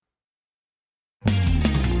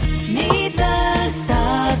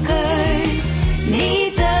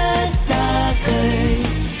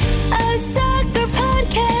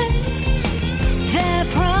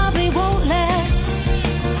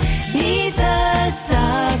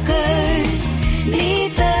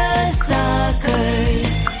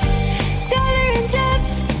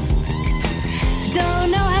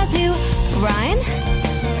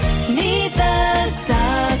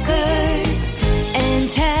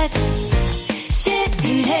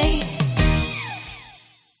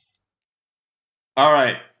All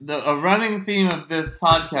right. A running theme of this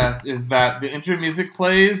podcast is that the intro music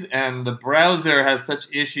plays and the browser has such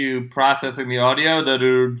issue processing the audio that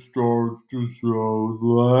it starts to sound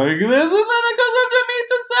like this, and then it goes up to Meet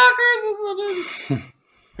the Suckers, and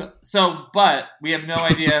then so, but we have no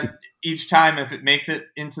idea each time if it makes it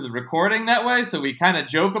into the recording that way, so we kind of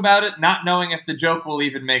joke about it, not knowing if the joke will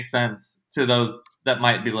even make sense to those that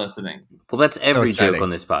might be listening. Well, that's every joke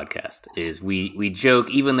on this podcast, is we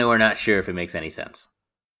joke even though we're not sure if it makes any sense.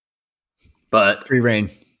 But free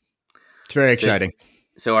reign. It's very exciting.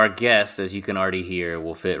 So our guest, as you can already hear,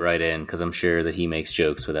 will fit right in because I'm sure that he makes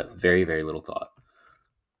jokes with very, very little thought.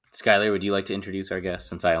 Skylar, would you like to introduce our guest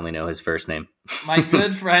since I only know his first name? My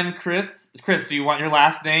good friend Chris. Chris, do you want your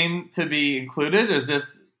last name to be included? Or is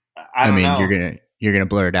this? I don't know. You're gonna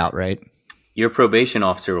blur it out, right? Your probation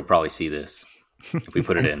officer will probably see this if we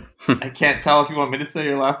put it in. I can't tell if you want me to say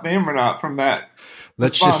your last name or not from that.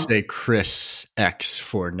 Let's just say Chris X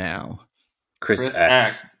for now. Chris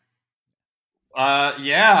X.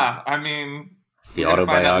 Yeah. I mean, the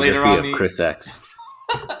autobiography of Chris X.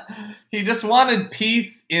 He just wanted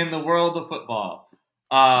peace in the world of football.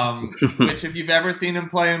 Which, if you've ever seen him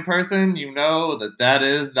play in person, you know that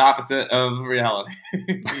is the opposite of reality.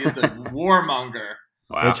 He is a warmonger.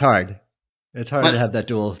 Wow. It's hard. It's hard to have that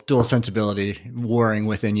dual sensibility warring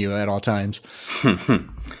within you at all times.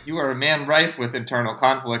 You are a man rife with internal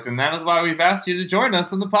conflict, and that is why we've asked you to join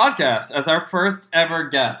us on the podcast as our first ever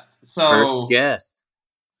guest. First guest.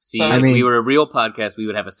 See, if we were a real podcast, we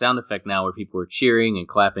would have a sound effect now where people were cheering and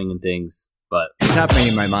clapping and things. But it's happening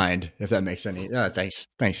in my mind, if that makes any... thanks,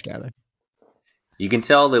 Skylar. You can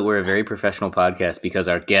tell that we're a very professional podcast because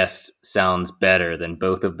our guest sounds better than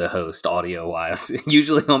both of the hosts audio-wise.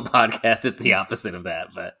 Usually on podcasts, it's the opposite of that.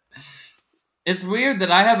 But it's weird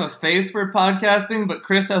that I have a face for podcasting, but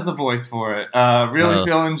Chris has a voice for it. Really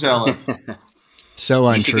feeling jealous. So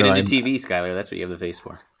untrue. You should get into TV, Skylar. That's what you have the face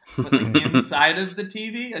for. But inside of the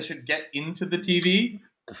TV? I should get into the TV?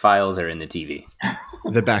 The files are in the TV.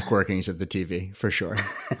 The back workings of the TV, for sure.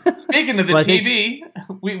 Speaking of the TV,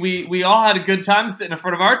 we all had a good time sitting in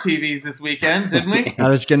front of our TVs this weekend, didn't we? I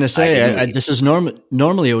was going to say, this is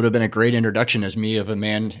normally it would have been a great introduction as me of a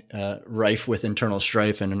man rife with internal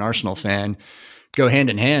strife and an Arsenal fan go hand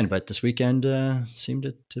in hand, but this weekend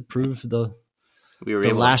seemed to prove we were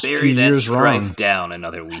able last to bury that strife down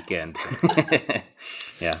another weekend.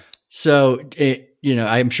 Yeah. So,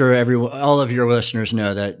 I'm sure all of your listeners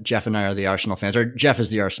know that Jeff and I are the Arsenal fans, or Jeff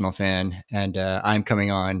is the Arsenal fan, and I'm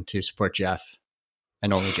coming on to support Jeff,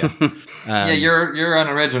 and only Jeff. Yeah, you're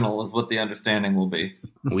unoriginal is what the understanding will be.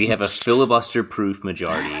 We have a filibuster-proof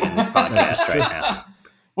majority in this podcast right now.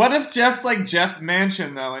 What if Jeff's like Jeff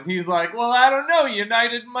Manchin, though, and he's like, well, I don't know,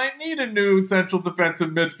 United might need a new central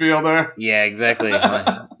defensive midfielder. Yeah, exactly.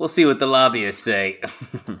 We'll see what the lobbyists say.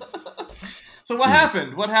 So what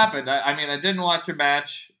happened? What happened? I mean, I didn't watch your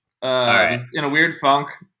match. I was in a weird funk,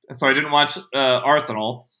 so I didn't watch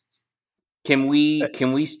Arsenal. Can we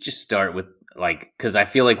just start with, because I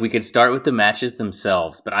feel like we could start with the matches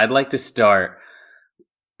themselves, but I'd like to start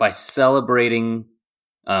by celebrating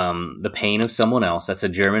the pain of someone else. That's a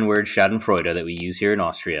German word, Schadenfreude, that we use here in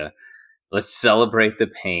Austria. Let's celebrate the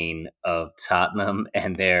pain of Tottenham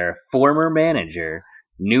and their former manager,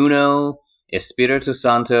 Nuno Espirito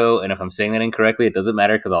Santo, and if I'm saying that incorrectly, it doesn't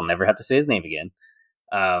matter because I'll never have to say his name again.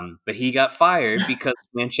 But he got fired because of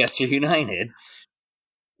Manchester United.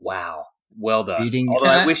 Wow, well done. Although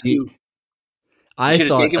I wish you should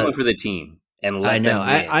have taken one for the team and let them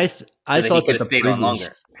win. I thought that the stayed on longer,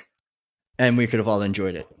 and we could have all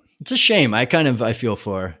enjoyed it. It's a shame. I feel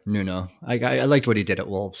for Nuno. I liked what he did at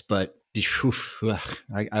Wolves, but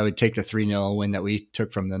I would take the 3-0 win that we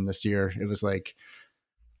took from them this year. It was like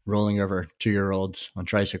rolling over 2-year-olds on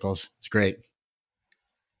tricycles. It's great.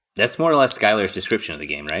 That's more or less Skylar's description of the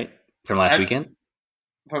game, right? From last weekend?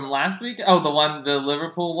 From last week? Oh, the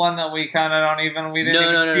Liverpool one that we kind of we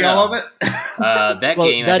didn't see all of it? That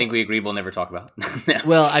game, I think we agreed we'll never talk about.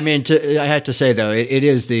 Well, I mean, I have to say, though, it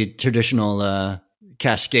is the traditional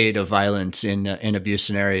cascade of violence in abuse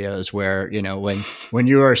scenarios where, when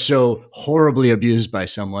you are so horribly abused by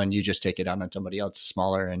someone, you just take it out on somebody else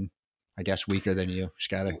smaller and I guess weaker than you,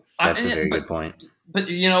 Skyler. That's a very good point. But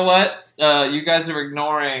you know what? You guys are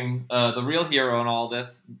ignoring the real hero in all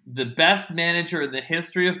this. The best manager in the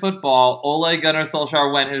history of football, Ole Gunnar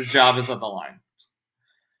Solskjaer, when his job is on the line.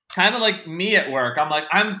 Kind of like me at work.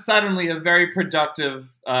 I'm suddenly a very productive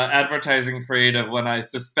advertising creative when I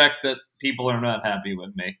suspect that people are not happy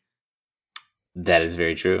with me. That is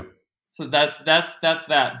very true. So that's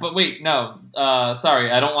that. But wait, no.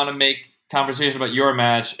 Sorry, I don't want to make conversation about your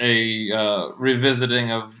match a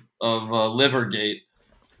revisiting of Livergate.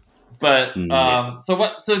 But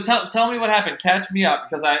so tell me what happened. Catch me up,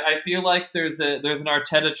 because I feel like there's an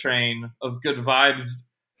Arteta train of good vibes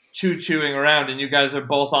chewing around, and you guys are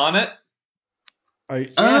both on it.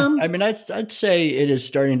 I mean, I'd say it is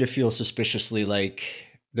starting to feel suspiciously like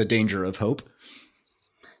the danger of hope.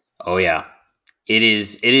 Oh yeah, it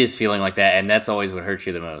is feeling like that, and that's always what hurts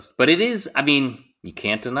you the most. But it is. I mean, you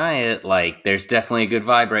can't deny it. Like, there's definitely a good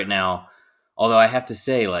vibe right now. Although I have to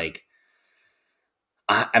say, like,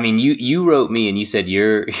 I mean, you wrote me and you said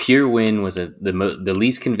your win was the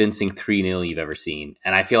least convincing 3-0 you've ever seen,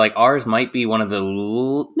 and I feel like ours might be one of the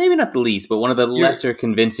maybe not the least, but one of the lesser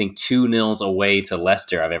convincing 2-0 away to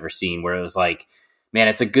Leicester I've ever seen. Where it was like, man,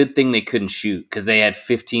 it's a good thing they couldn't shoot, because they had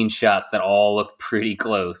 15 shots that all looked pretty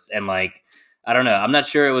close, and like, I don't know, I'm not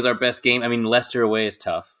sure it was our best game. I mean, Leicester away is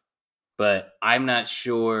tough. But I'm not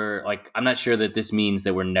sure that this means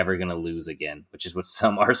that we're never going to lose again, which is what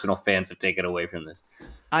some Arsenal fans have taken away from this.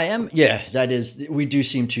 That is, we do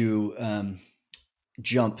seem to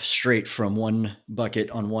jump straight from one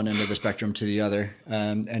bucket on one end of the spectrum to the other,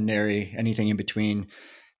 and nary anything in between.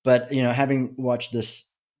 But, having watched this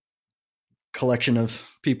collection of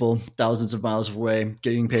people thousands of miles away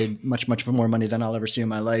getting paid much, much more money than I'll ever see in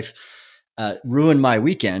my life, ruin my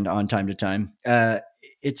weekend on time to time.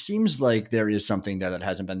 It seems like there is something there that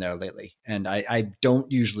hasn't been there lately. And I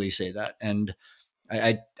don't usually say that. And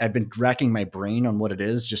I've been racking my brain on what it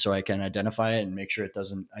is, just so I can identify it and make sure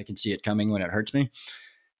I can see it coming when it hurts me.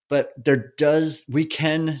 But we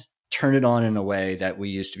can turn it on in a way that we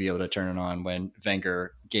used to be able to turn it on when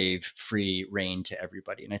Wenger gave free reign to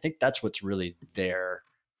everybody. And I think that's what's really there.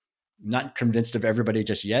 I'm not convinced of everybody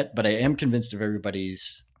just yet, but I am convinced of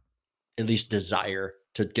everybody's at least desire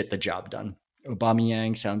to get the job done.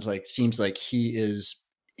 Aubameyang seems like he is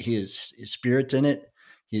his spirit's in it.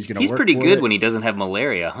 He's pretty good when he doesn't have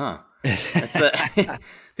malaria, huh?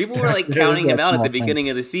 People were like counting him out at the beginning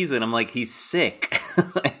of the season. I'm like, he's sick.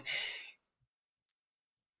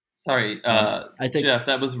 Sorry, I think Jeff,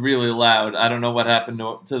 that was really loud. I don't know what happened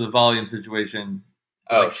to the volume situation.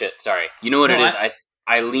 Oh shit! Sorry. You know what it is?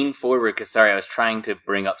 I leaned forward because I was trying to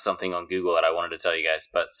bring up something on Google that I wanted to tell you guys,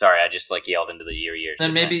 but sorry, I just yelled into your ears.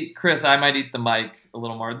 Then maybe, Chris, I might eat the mic a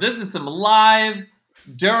little more. This is some live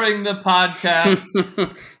during the podcast.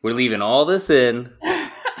 We're leaving all this in.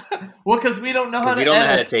 Well, because we don't know how to. We don't know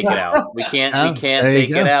how to take it out. We can't take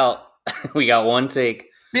it out. We got one take.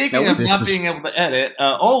 Speaking of not being able to edit,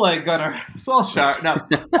 Ole Gunnar Solskjaer.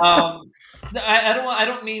 No. I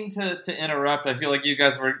don't mean to interrupt. I feel like you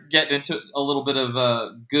guys were getting into a little bit of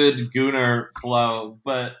a good Gunnar flow,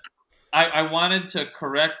 but I wanted to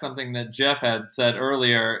correct something that Jeff had said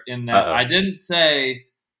earlier, in that I didn't say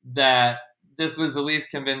that this was the least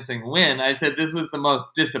convincing win. I said this was the most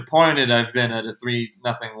disappointed I've been at a 3-0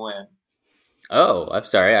 win. Oh, I'm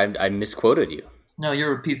sorry. I misquoted you. No,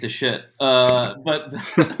 you're a piece of shit. But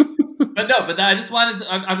I just wanted.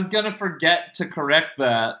 I was gonna forget to correct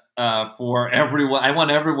that for everyone. I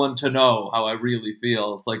want everyone to know how I really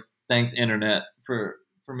feel. It's like, thanks, internet, for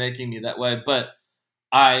making me that way. But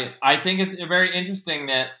I think it's very interesting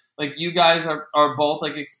that like you guys are both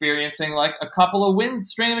like experiencing like a couple of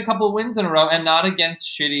wins in a row, and not against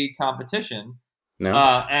shitty competition. No.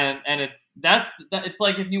 And it's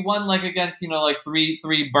like if you won like against like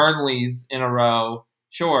three Burnleys in a row,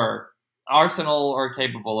 sure, Arsenal are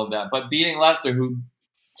capable of that. But beating Leicester, who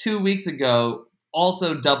 2 weeks ago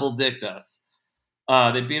also double dicked us,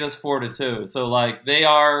 they beat us 4-2. So like they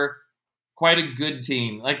are quite a good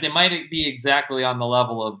team. Like they might be exactly on the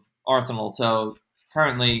level of Arsenal. So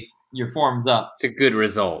currently your form's up. It's a good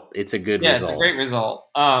result. It's a result. It's a great result.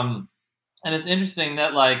 And it's interesting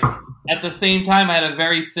that, like, at the same time, I had a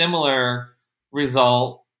very similar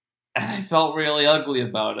result, and I felt really ugly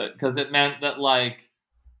about it, because it meant that, like,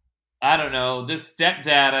 I don't know, this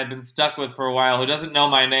stepdad I've been stuck with for a while, who doesn't know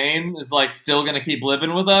my name, is, like, still going to keep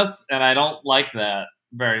living with us, and I don't like that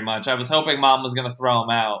very much. I was hoping Mom was going to throw him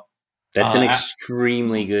out. That's an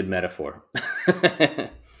extremely good metaphor.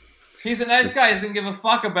 He's a nice guy. He doesn't give a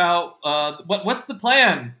fuck about, what's the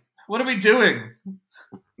plan? What are we doing?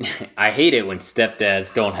 I hate it when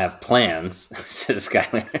stepdads don't have plans, says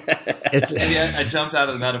Skyler. I jumped out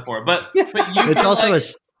of the metaphor, but it's also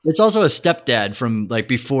it's also a stepdad from like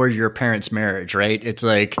before your parents' marriage, right? It's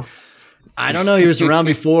like, I don't know, he was around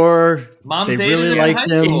before. Mom they dated really him liked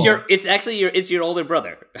him. It's your older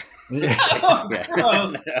brother.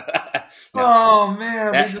 Oh, oh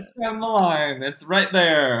man, we just found the line. It's right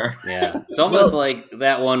there. Yeah, it's almost like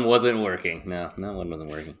that one wasn't working. No, that one wasn't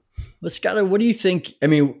working. Well, Skyler, what do you think? I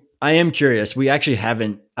mean, I am curious. We actually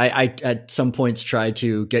haven't. I at some points tried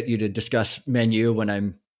to get you to discuss menu when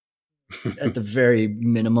I'm at the very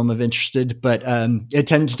minimum of interested, but it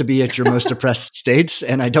tends to be at your most depressed states,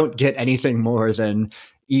 and I don't get anything more than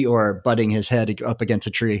Eeyore butting his head up against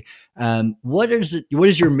a tree. What is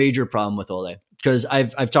your major problem with Ole? Because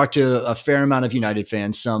I've talked to a fair amount of United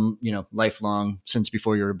fans, some lifelong since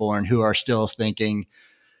before you were born, who are still thinking,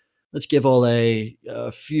 let's give Ole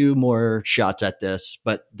a few more shots at this,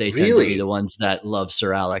 but they tend to be the ones that love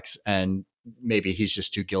Sir Alex, and maybe he's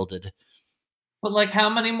just too gilded. But like, how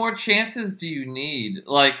many more chances do you need?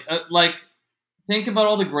 Like, think about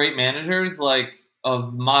all the great managers like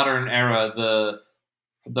of modern era. The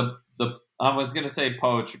I was gonna say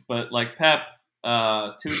Poch, but like Pep,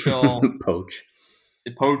 Tuchel,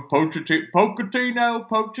 Pochettino,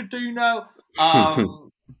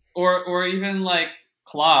 or even like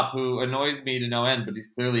Klopp, who annoys me to no end, but he's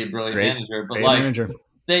clearly a brilliant manager. But like, manager.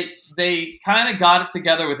 They kind of got it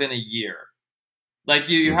together within a year. Like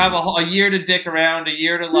you have a year to dick around, a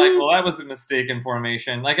year to like, well, that was a mistaken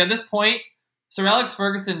formation. Like at this point, Sir Alex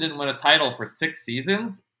Ferguson didn't win a title for 6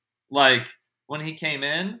 seasons. Like when he came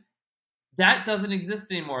in, that doesn't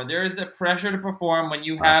exist anymore. There is a pressure to perform when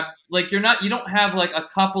you have like you don't have like a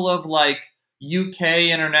couple of like UK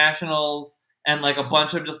internationals and like a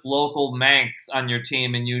bunch of just local Mancs on your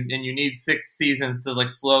team, and you need 6 seasons to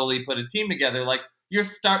like slowly put a team together. Like you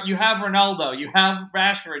have Ronaldo, you have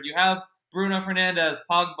Rashford, you have Bruno Fernandes,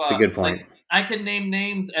 Pogba. That's a good point. Like, I can name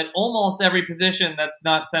names at almost every position that's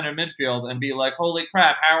not center midfield and be like, holy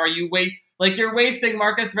crap, how are you you're wasting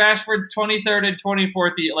Marcus Rashford's 23rd and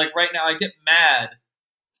 24th. Like right now, I get mad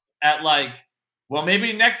at like, well,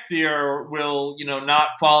 maybe next year we'll,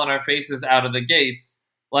 not fall on our faces out of the gates.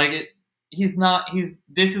 Like this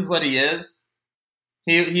is what he is.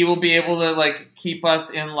 He will be able to like keep us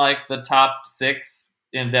in like the top 6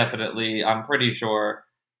 indefinitely, I'm pretty sure,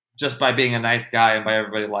 just by being a nice guy and by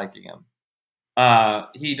everybody liking him.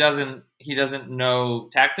 He doesn't know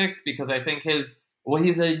tactics because I think he's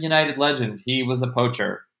a United legend. He was a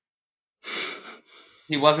poacher.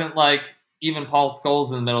 He wasn't like even Paul Scholes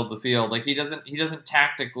in the middle of the field. Like he doesn't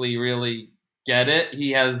tactically really get it.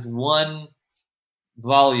 He has one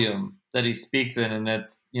volume that he speaks in, and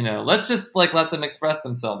it's, let's just like let them express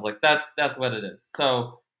themselves. Like that's what it is.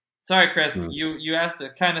 So sorry, Chris, you asked a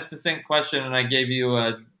kind of succinct question and I gave you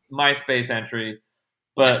a MySpace entry,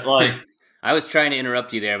 but like I was trying to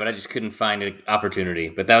interrupt you there, but I just couldn't find an opportunity.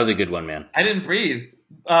 But that was a good one, man. I didn't breathe,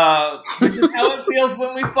 which is how it feels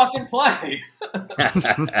when we fucking play.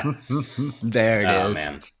 There it is.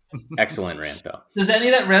 Man. Excellent rant, though. Does any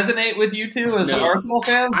of that resonate with you two as Arsenal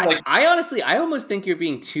fans? I honestly, I almost think you're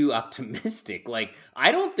being too optimistic. Like,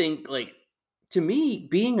 I don't think, like, to me,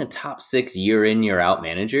 being a top 6 year in, year out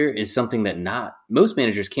manager is something that most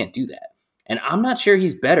managers can't do that. And I'm not sure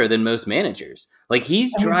he's better than most managers. Like,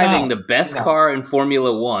 he's driving the best car in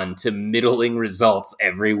Formula 1 to middling results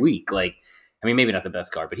every week. Like, I mean, maybe not the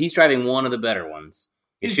best car, but he's driving one of the better ones.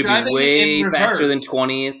 It should be way faster than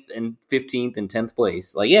 20th and 15th and 10th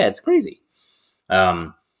place. Like, yeah, it's crazy.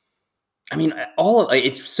 I mean,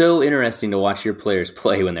 it's so interesting to watch your players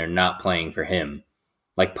play when they're not playing for him.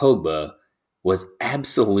 Like, Pogba was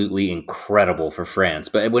absolutely incredible for France.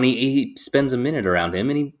 But when he spends a minute around him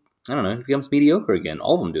and he becomes mediocre again.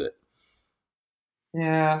 All of them do it.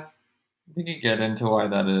 Yeah, we could get into why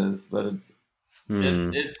that is, but it's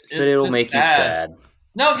but it'll make you sad.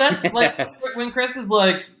 No, that's like when Chris is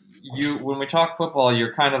like when we talk football,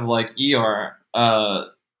 you're kind of like Eeyore.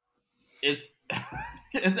 It's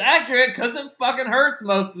accurate because it fucking hurts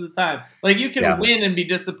most of the time. Like you can win and be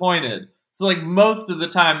disappointed. So like most of the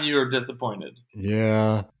time you are disappointed.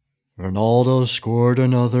 Yeah, Ronaldo scored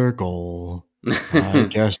another goal. I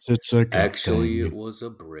guess it's a good Actually, thing. It was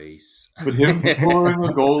a brace. But him scoring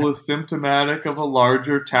a goal is symptomatic of a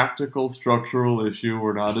larger tactical structural issue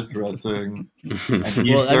we're not addressing. And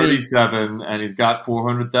he's 37, and he's got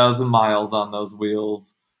 400,000 miles on those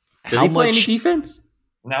wheels. Does he play any defense?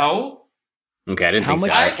 No. Okay, I didn't think so.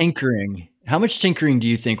 How much tinkering do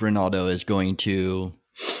you think Ronaldo is going to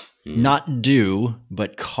not do,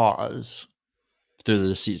 but cause through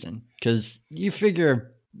the season? Because you figure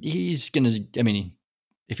he's going to,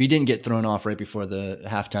 if he didn't get thrown off right before the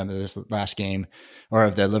halftime of this last game or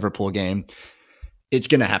of the Liverpool game, it's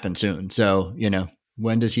going to happen soon. So,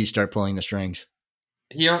 when does he start pulling the strings?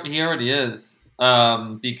 He already is,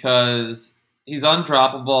 because he's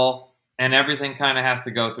undroppable and everything kind of has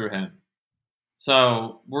to go through him.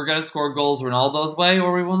 So we're going to score goals Ronaldo's way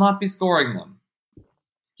or we will not be scoring them.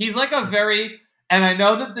 He's like and I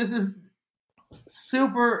know that this is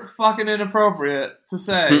super fucking inappropriate to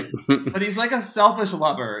say, but he's like a selfish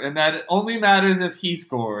lover, and that it only matters if he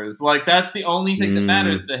scores. Like that's the only thing that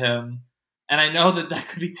matters to him. And I know that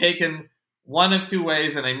could be taken one of two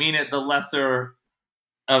ways, and I mean it the lesser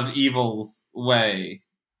of evils way.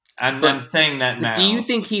 And I'm saying that now. Do you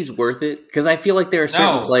think he's worth it? Because I feel like there are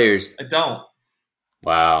certain players. I don't.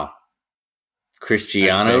 Wow.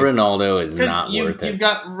 Cristiano Ronaldo is not worth it. You've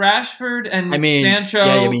got Rashford and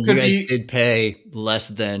Sancho. You guys did pay less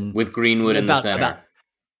than... With Greenwood in the center.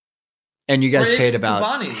 And you guys paid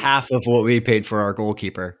about half of what we paid for our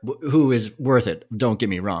goalkeeper, who is worth it. Don't get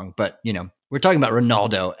me wrong. But, we're talking about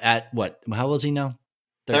Ronaldo at what? How old is he now?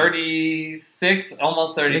 36,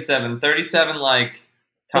 almost 37. 37, like,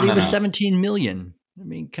 but he was 17 million. I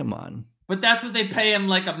mean, come on. But that's what they pay him,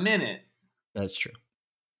 like, a minute. That's true.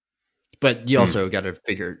 But you also got to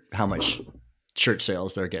figure how much shirt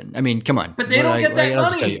sales they're getting. I mean, come on. But they don't get that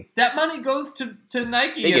money. That money goes to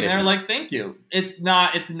Nike, and they're like, thank you. It's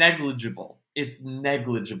negligible. It's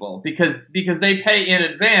negligible because they pay in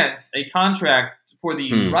advance a contract for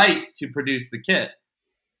the right to produce the kit.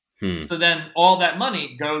 So then all that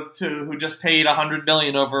money goes to who just paid $100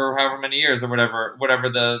 million over however many years or whatever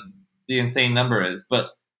the insane number is.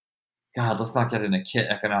 But God, let's not get into kit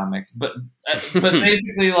economics. But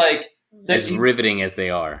basically, like, as riveting as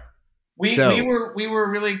they are, we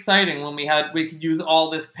were really exciting when we could use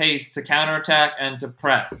all this pace to counterattack and to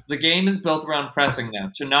press. The game is built around pressing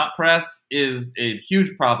now. To not press is a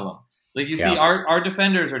huge problem. Like you see, our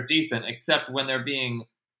defenders are decent, except when they're being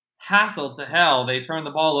hassled to hell. They turn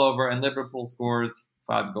the ball over and Liverpool scores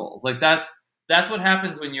 5 goals. Like that's what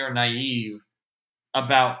happens when you're naive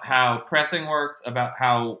about how pressing works, about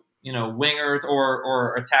how wingers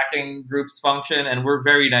or attacking groups function, and we're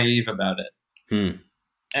very naive about it.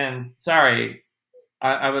 And sorry,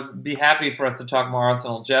 I would be happy for us to talk more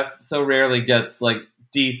Arsenal. Jeff so rarely gets like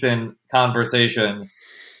decent conversation.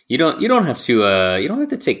 You don't have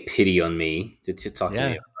to take pity on me to talk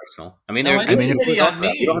about Arsenal. I mean, pity on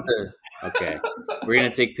me. You don't have to. Okay, we're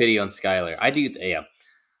gonna take pity on Skylar. I do. Yeah,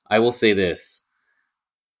 I will say this: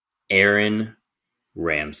 Aaron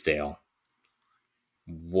Ramsdale.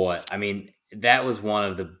 What? I mean, that was one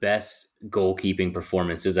of the best goalkeeping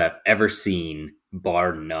performances I've ever seen,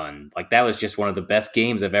 bar none. Like, that was just one of the best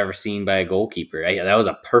games I've ever seen by a goalkeeper. That was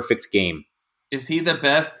a perfect game. Is he the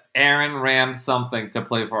best Aaron Rams something to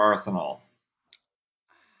play for Arsenal?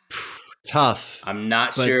 Tough. I'm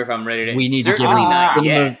not sure if I'm ready to... We need to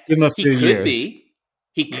give him a few years.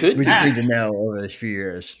 He could be. We just need to know over the few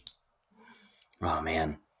years. Oh,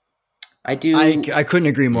 man. I do. I couldn't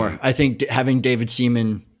agree more. I think having David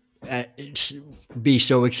Seaman be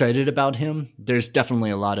so excited about him, there's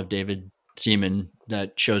definitely a lot of David Seaman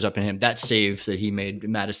that shows up in him. That save that he made,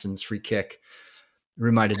 Madison's free kick,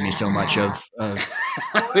 reminded me so much of. I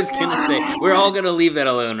was going to say, we're all going to leave that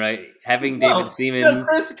alone, right? Having David Seaman.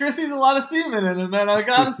 Chris sees a lot of semen in him, then I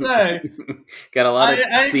got to say. Got a lot of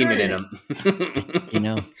semen in him.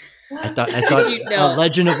 I thought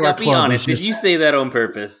Legend of our club. Be honest, did you say that on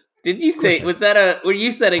purpose? Did you say, were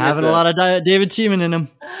you setting us up? Having a lot of David Seaman in him.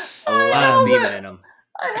 A lot of semen in him.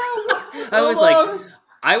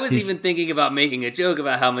 I was even thinking about making a joke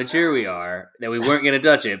about how mature we are, that we weren't going to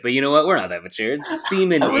touch it. But you know what? We're not that mature. It's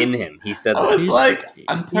semen in him. He said that.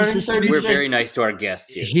 I'm turning 36. We're very nice to our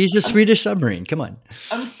guests here. He's a Swedish submarine. Come on.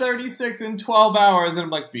 I'm 36 in 12 hours, and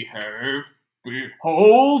I'm like, behave.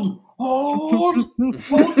 Hold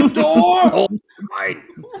the door.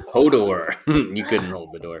 Hold Hodor. You couldn't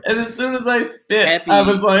hold the door. And as soon as I spit, I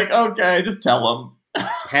was like, okay, just tell him.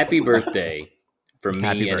 Happy birthday from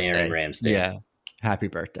me and Aaron Ramsdale. Yeah. Happy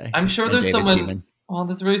birthday. I'm sure there's someone. Seaman. Oh,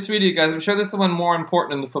 that's really sweet of you guys. I'm sure there's someone more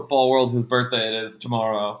important in the football world whose birthday it is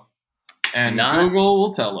tomorrow. And Google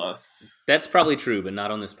will tell us. That's probably true, but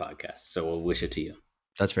not on this podcast. So we'll wish it to you.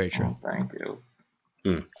 That's very true. Oh, thank you.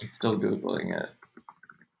 I'm still Googling it.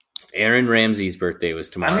 Aaron Ramsey's birthday was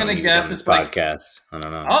tomorrow. I'm going to guess on this podcast. I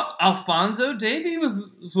don't know. Oh, Alphonso Davies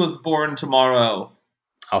was born tomorrow.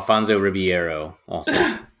 Alfonso Ribeiro also.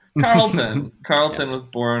 Carlton yes. Was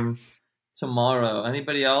born tomorrow.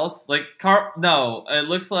 Anybody else? No, it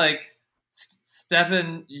looks like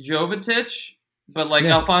Stefan Jovetic, but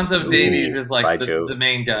Alphonso Davies is the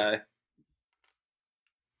main guy.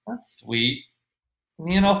 That's sweet.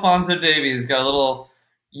 Me and Alphonso Davies got a little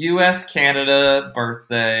U.S.-Canada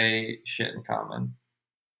birthday shit in common.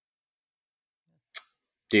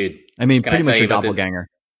 Dude. I mean, pretty much a doppelganger.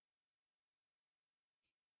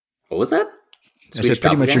 What was that? I said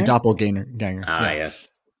pretty much your doppelganger. Yes.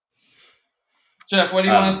 Jeff, what do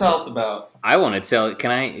you want to tell us about? I want to tell...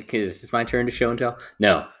 Is this my turn to show and tell?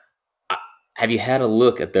 No. Have you had a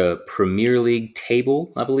look at the Premier League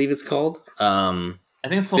table, I believe it's called? I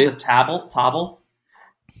think it's called the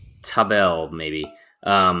Tabel, maybe.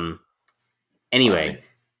 Anyway,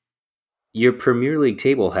 your Premier League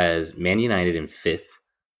table has Man United in 5th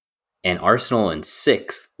and Arsenal in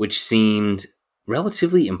 6th, which seemed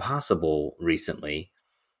relatively impossible recently.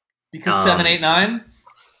 Because 7, 8, 9?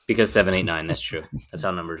 Because 7, 8, 9, that's true. That's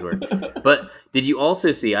how numbers work. But did you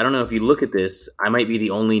also see, I don't know if you look at this, I might be the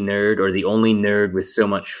only nerd or the only nerd with so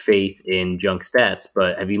much faith in junk stats,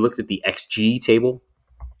 but have you looked at the XG table?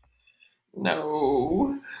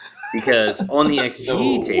 No. Because on the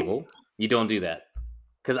XG table, you don't do that.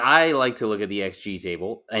 Because I like to look at the XG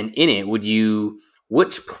table, and in it,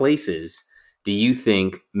 which places do you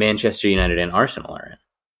think Manchester United and Arsenal are in?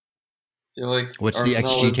 I feel like what's Arsenal the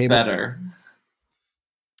XG table? Better.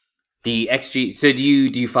 The XG. So do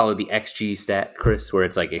you follow the XG stat, Chris, where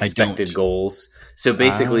it's like expected goals? So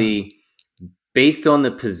basically, based on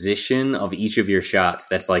the position of each of your shots,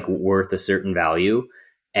 that's like worth a certain value,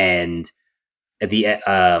 and at the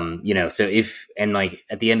so if and like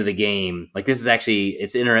at the end of the game, like this is actually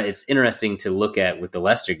it's interesting to look at with the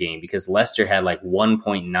Leicester game, because Leicester had like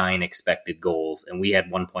 1.9 expected goals and we had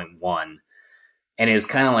 1.1, and it's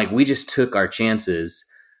kind of like we just took our chances,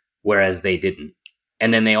 whereas they didn't.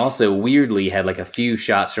 And then they also weirdly had like a few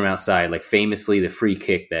shots from outside, like famously the free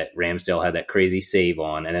kick that Ramsdale had that crazy save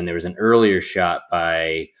on, and then there was an earlier shot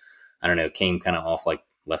by, I don't know, came kind of off like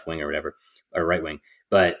left wing or whatever, or right wing,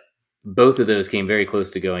 but both of those came very close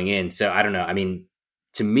to going in. So I don't know. I mean,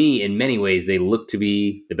 to me, in many ways, they look to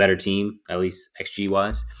be the better team, at least XG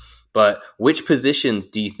wise. But which positions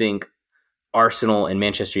do you think Arsenal and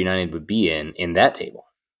Manchester United would be in that table?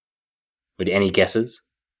 Would any guesses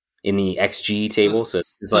in the XG table? So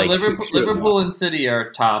like Liverpool and City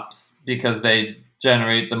are tops because they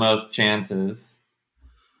generate the most chances.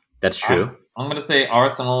 That's true. I'm going to say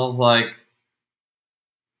Arsenal's like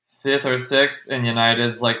 5th or 6th, and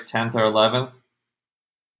United's like 10th or 11th.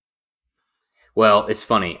 Well, it's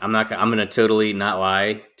funny. I'm going to totally not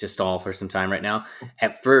lie, to stall for some time right now.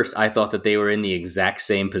 At first, I thought that they were in the exact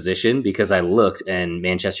same position because I looked and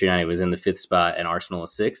Manchester United was in the 5th spot and Arsenal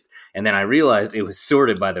was 6th. And then I realized it was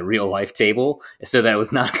sorted by the real life table. So that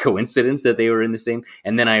was not a coincidence that they were in the same.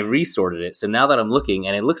 And then I resorted it. So now that I'm looking,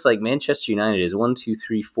 and it looks like Manchester United is 1, 2,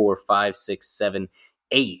 3, 4, 5, 6, 7,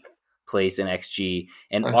 8th place in XG.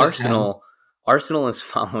 And Arsenal is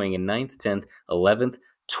following in 9th, 10th, 11th,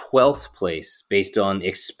 12th place based on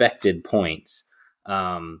expected points.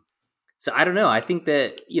 So I don't know. I think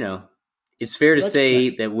that, it's fair to say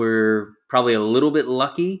that we're probably a little bit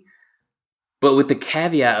lucky, but with the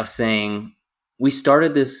caveat of saying we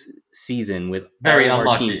started this season with very all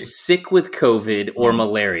unlucky. Our teams sick with COVID or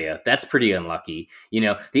malaria. That's pretty unlucky.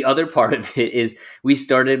 The other part of it is we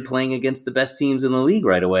started playing against the best teams in the league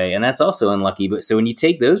right away, and that's also unlucky. But so when you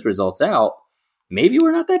take those results out, maybe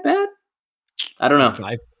we're not that bad. I don't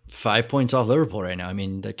know. 5 points off Liverpool right now. I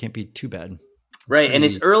mean, that can't be too bad. Right. And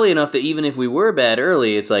it's early enough that even if we were bad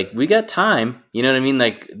early, it's like we got time. You know what I mean?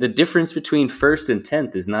 Like the difference between 1st and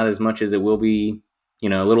 10th is not as much as it will be, a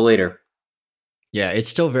little later. Yeah, it's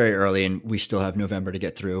still very early and we still have November to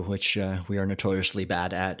get through, which we are notoriously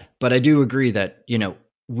bad at. But I do agree that,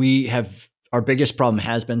 we have our biggest problem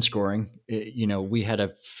has been scoring. We had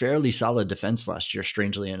a fairly solid defense last year,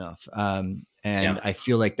 strangely enough. I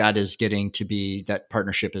feel like that is getting to be, that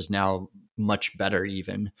partnership is now much better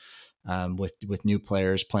even with new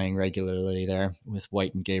players playing regularly there with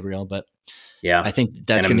White and Gabriel. But yeah, I think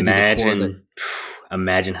that's going to be the core.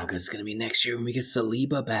 Imagine how good it's going to be next year when we get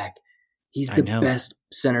Saliba back. He's the best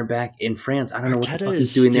center back in France. I don't know what the fuck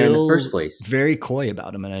he's doing there in the first place. Very coy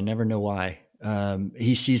about him, and I never know why.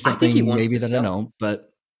 He sees something maybe that I don't,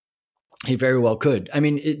 but he very well could. I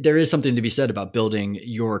mean, there is something to be said about building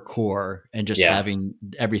your core and just having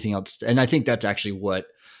everything else. And I think that's actually what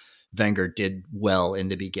Wenger did well in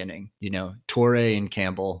the beginning. Toure and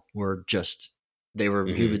Campbell were just they were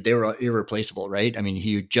irreplaceable, right? I mean,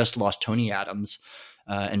 he just lost Tony Adams.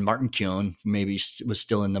 And Martin Keown maybe was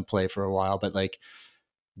still in the play for a while, but like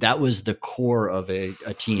that was the core of a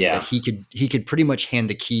team that he could pretty much hand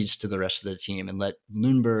the keys to the rest of the team and let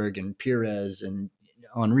Lundberg and Pires and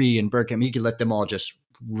Henry and Bergkamp, he could let them all just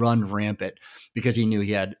run rampant because he knew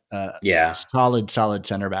he had solid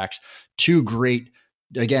center backs. Two great,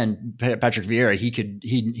 again, Patrick Vieira,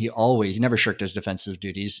 he never shirked his defensive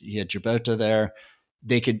duties. He had Gibraltar there.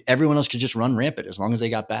 Everyone else could just run rampant as long as they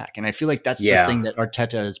got back. And I feel like that's the thing that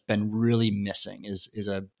Arteta has been really missing is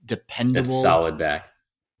a dependable, solid back.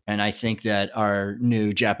 And I think that our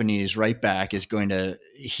new Japanese right back is going to,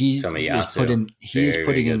 he's putting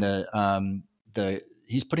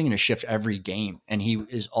in a shift every game. And he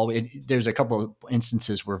is always, there's a couple of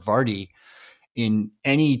instances where Vardy in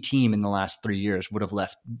any team in the last 3 years would have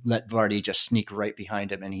let Vardy just sneak right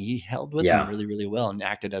behind him, and he held with him really, really well and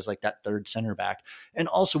acted as like that third center back, and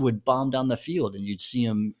also would bomb down the field, and you'd see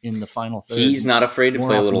him in the final third. He's not afraid to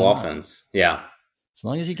play a little offense. Yeah. As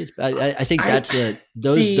long as he gets, I think that's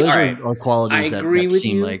those are qualities that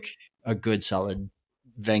seem like a good, solid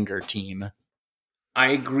Wenger team.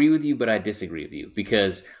 I agree with you, but I disagree with you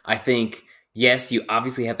because I think, yes, you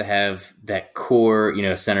obviously have to have that core,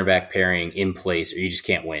 center back pairing in place or you just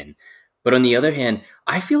can't win. But on the other hand,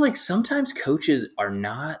 I feel like sometimes coaches are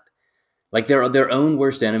not like they're their own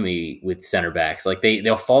worst enemy with center backs. Like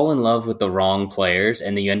they'll fall in love with the wrong players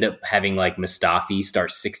and then you end up having like Mustafi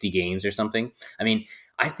start 60 games or something. I mean,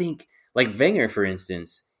 I think like Wenger, for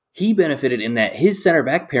instance, he benefited in that his center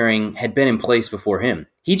back pairing had been in place before him.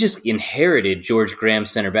 He just inherited George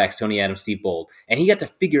Graham's center backs, Tony Adams, Steve Bold, and he got to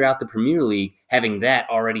figure out the Premier League having that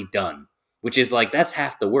already done, which is like that's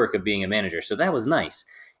half the work of being a manager. So that was nice.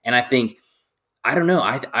 And I think, I don't know,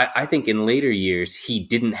 I think in later years he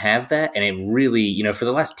didn't have that, and it really, for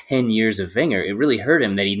the last 10 years of Wenger, it really hurt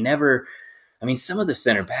him that he never. I mean, some of the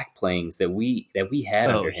center back playings that we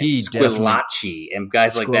had under him, Squillaci and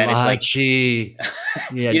guys like that. It's like, you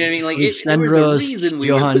know what I mean? Like there was a reason we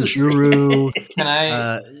Johan were Giroud, Can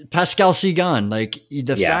I? Pascal Sigan, like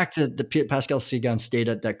the fact that the Pascal Sigan stayed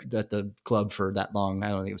at the club for that long, I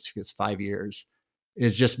don't think it was 5 years.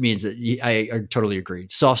 It just means that I totally agree.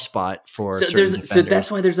 Soft spot for so that's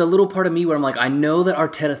why there's a little part of me where I'm like, I know that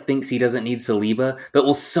Arteta thinks he doesn't need Saliba, but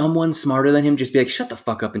will someone smarter than him just be like, shut the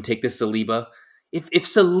fuck up and take this Saliba? If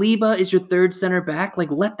Saliba is your third center back, like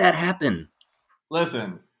let that happen.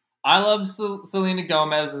 Listen, I love Selena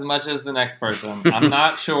Gomez as much as the next person. I'm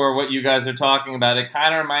not sure what you guys are talking about. It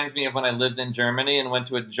kind of reminds me of when I lived in Germany and went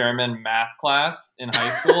to a German math class in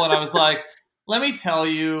high school, and I was like, let me tell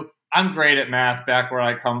you, I'm great at math back where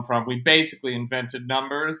I come from. We basically invented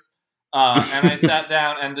numbers. And I sat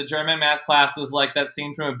down, and the German math class was like that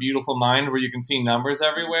scene from A Beautiful Mind where you can see numbers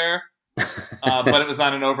everywhere. But it was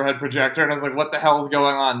on an overhead projector, and I was like, what the hell is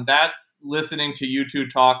going on? That's listening to you two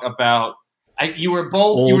talk about... you were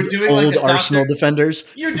doing like a Arsenal defenders.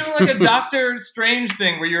 You're doing like a Doctor Strange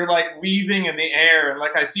thing where you're like weaving in the air, and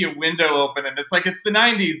like I see a window open, and it's like it's the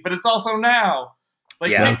 90s, but it's also now.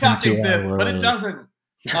 Like TikTok exists, but it doesn't.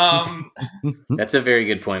 That's a very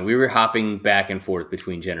good point. We were hopping back and forth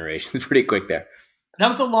between generations pretty quick there. That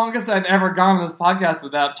was the longest I've ever gone on this podcast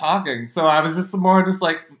without talking. So I was just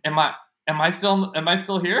like, am I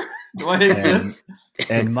still here? Do I exist?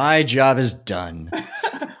 And my job is done.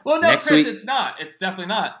 Well, no, Chris, it's not. It's definitely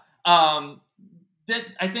not. I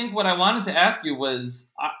think what I wanted to ask you was,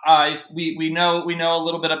 we know a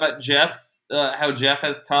little bit about Jeff's, how Jeff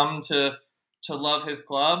has come to love his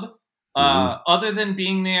club. Other than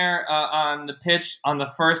being there on the pitch on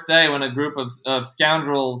the first day when a group of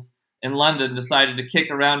scoundrels in London decided to kick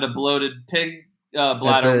around a bloated pig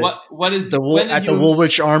bladder, what is the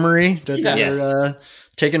Woolwich Armory that they were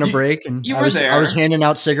taking a break, and I was handing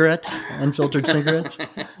out cigarettes, unfiltered cigarettes.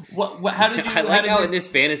 How did you? I like how in this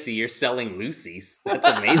fantasy you're selling Lucy's. That's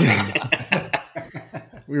amazing.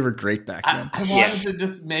 We were great back then. I wanted to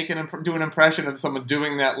just do an impression of someone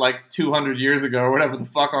doing that like 200 years ago or whatever the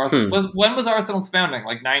fuck Arsenal was. When was Arsenal's founding?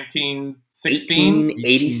 Like 1916?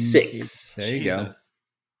 1886. There you go.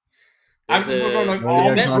 I was just going like,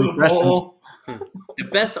 the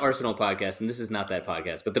best Arsenal podcast, and this is not that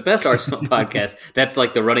podcast, but the best Arsenal podcast, that's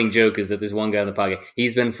like the running joke is that there's one guy on the podcast,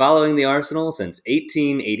 he's been following the Arsenal since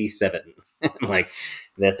 1887. Like,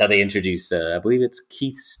 that's how they introduced, I believe it's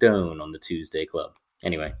Keith Stone on the Tuesday Club.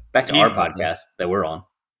 Anyway, back to our podcast that we're on.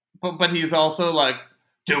 But he's also like,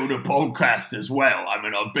 doing a podcast as well. I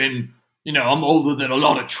mean, I've been, I'm older than a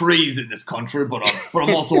lot of trees in this country, but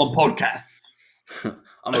I'm also on podcasts.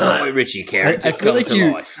 I'm a Roy Ritchie character. I feel like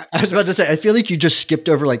I was about to say, I feel like you just skipped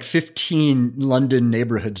over like 15 London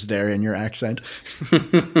neighborhoods there in your accent.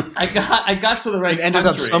 I got to the right country. Ended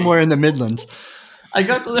up somewhere in the Midlands. I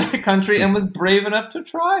got to the right country and was brave enough to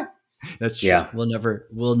try. That's true. Yeah.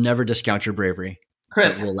 We'll never discount your bravery.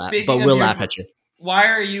 Chris, we'll laugh at you. Why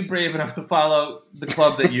are you brave enough to follow the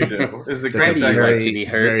club that you do? Is a great segue to be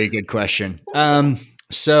heard. Very good question.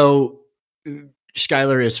 So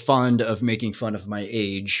Skylar is fond of making fun of my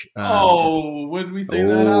age. Would we say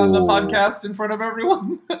that on the podcast in front of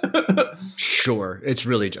everyone? Sure. It's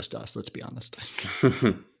really just us. Let's be honest.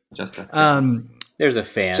 Just us. There's a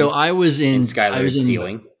fan. So I was in Skylar's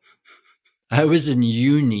ceiling. I was in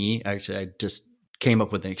uni. Actually, I just came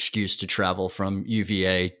up with an excuse to travel from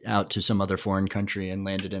UVA out to some other foreign country and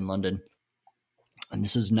landed in London. And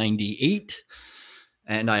this is 98.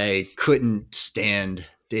 And I couldn't stand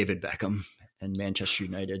David Beckham. and Manchester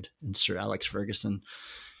United and Sir Alex Ferguson.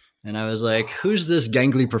 And I was like, who's this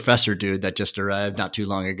gangly professor dude that just arrived not too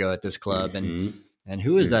long ago at this club? And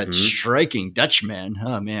who is that striking Dutchman?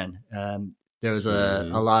 Oh man. There was a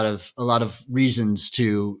lot of reasons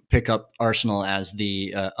to pick up Arsenal as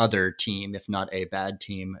the other team, if not a bad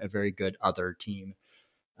team, a very good other team.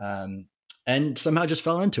 And somehow just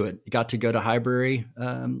fell into it. Got to go to Highbury.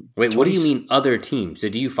 Wait, what do you mean other teams? So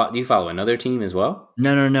do you follow another team as well?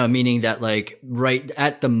 No. Meaning that like right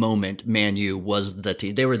at the moment, Man U was the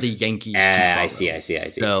team. They were the Yankees. I see.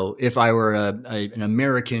 So if I were an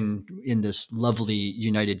American in this lovely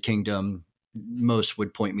United Kingdom, most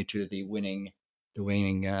would point me to the winning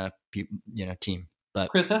team. But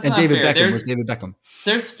Chris, that's and not David fair. Beckham was David Beckham.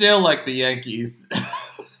 They're still like the Yankees.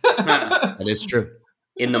 That is true.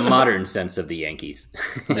 In the modern sense of the Yankees.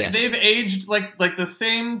 Yes. They've aged like the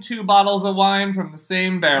same 2 bottles of wine from the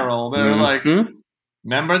same barrel. They're like,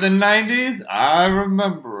 remember the 90s? I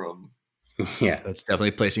remember them. Yeah. That's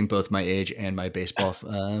definitely placing both my age and my baseball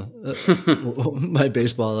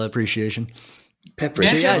appreciation.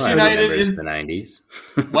 Pepperidge Farm remembers the 90s.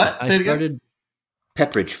 What?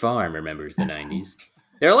 Pepperidge Farm remembers the 90s.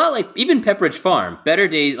 They're a lot like, even Pepperidge Farm. Better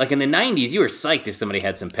days, like in the 90s, you were psyched if somebody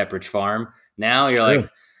had some Pepperidge Farm. Now you're like,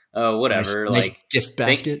 oh, whatever. Nice gift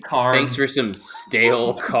basket. Thanks for some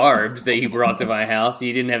stale carbs that you brought to my house.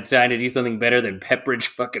 You didn't have time to do something better than Pepperidge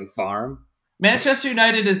fucking Farm. Manchester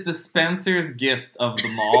United is the Spencer's gift of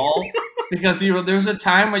them all. Because there's a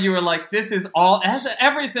time where you were like, this is has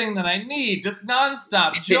everything that I need, just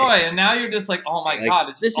nonstop joy. And now you're just like, oh my God,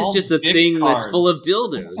 this is just a thing that's full of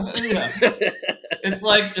dildos. Yeah. It's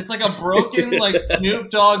like a broken like Snoop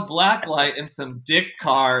Dogg blacklight and some dick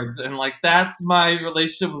cards, and like that's my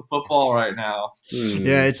relationship with football right now.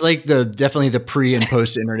 Yeah, it's like definitely the pre and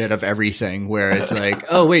post internet of everything, where it's like,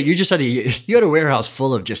 oh wait, you had a warehouse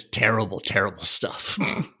full of just terrible stuff.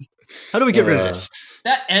 How do we get rid of this?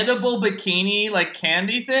 That edible bikini like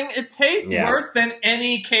candy thing, it tastes worse than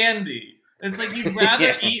any candy. It's like you'd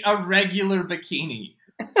rather eat a regular bikini.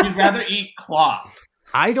 You'd rather eat cloth.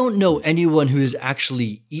 I don't know anyone who has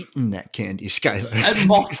actually eaten that candy, Skylar.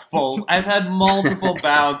 I've had multiple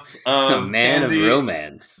bouts of a man candy, of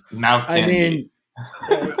romance. Mouth candy.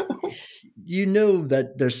 I mean, you know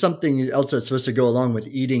that there's something else that's supposed to go along with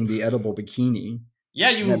eating the edible bikini. Yeah,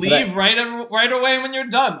 you leave right away when you're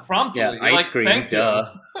done, promptly. Yeah, ice cream,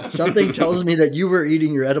 duh. Something tells me that you were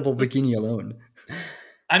eating your edible bikini alone.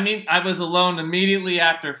 I mean, I was alone immediately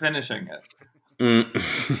after finishing it.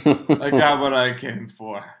 I got what I came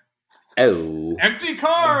for. Oh, empty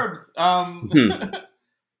carbs.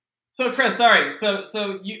 So Chris, sorry. So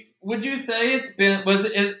would you say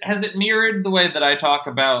has it mirrored the way that I talk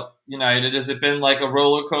about United? Has it been like a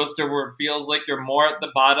roller coaster where it feels like you're more at the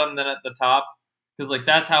bottom than at the top? Because like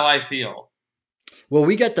that's how I feel. Well,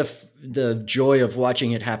 we got the joy of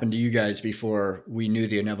watching it happen to you guys before we knew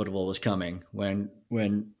the inevitable was coming. When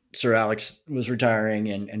Sir Alex was retiring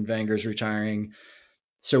and Wenger's retiring.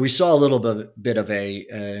 So we saw a little bit of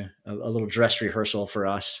a little dress rehearsal for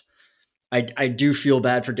us. I do feel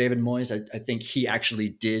bad for David Moyes. I think he actually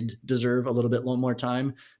did deserve a little bit more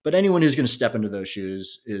time, but anyone who's going to step into those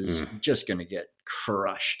shoes is just going to get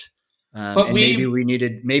crushed. But maybe we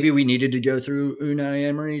needed to go through Unai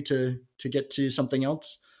Emery to get to something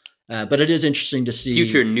else. But it is interesting to see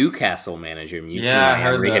future Newcastle manager. I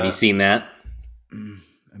heard that. Have you seen that?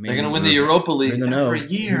 I mean, they're going to win the Europa League every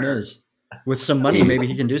year. Who knows? With some money, maybe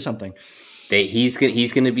he can do something. He's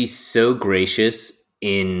going to be so gracious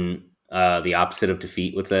in the opposite of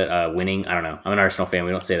defeat. What's that? Winning? I don't know. I'm an Arsenal fan.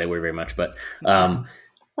 We don't say that word very much, but I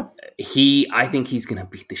think he's going to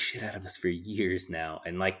beat the shit out of us for years now.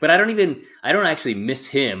 And but I don't actually miss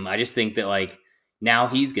him. I just think that now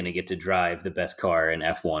he's going to get to drive the best car in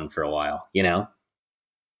F1 for a while,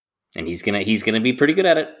 and he's going to be pretty good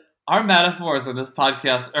at it. Our metaphors in this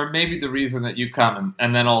podcast are maybe the reason that you come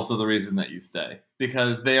and then also the reason that you stay.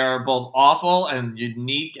 Because they are both awful and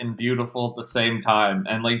unique and beautiful at the same time.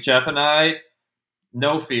 And Jeff and I,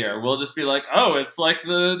 no fear. We'll just be like, oh, it's like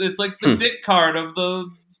the dick card of the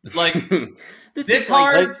This is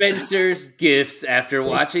like Spencer's gifts after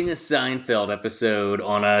watching a Seinfeld episode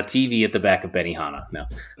on a TV at the back of Benihana. No,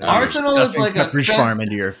 Arsenal is like a Pepperidge Farm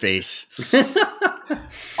into your face.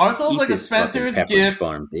 Arsenal is like a Spencer's gift.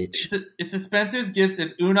 Farm, bitch. It's a Spencer's gift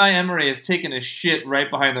if Unai Emery has taken a shit right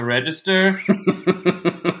behind the register.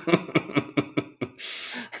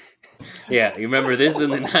 Yeah, you remember this in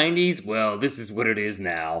the 90s? Well, this is what it is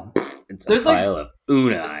now. It's a pile of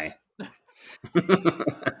Unai.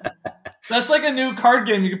 That's like a new card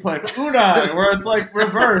game you can play, Unai, where it's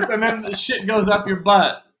reverse, and then the shit goes up your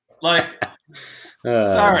butt.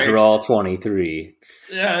 Sorry. Draw 23.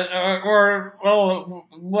 Yeah,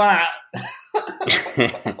 what?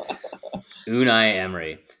 Unai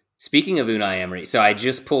Emery. Speaking of Unai Emery, so I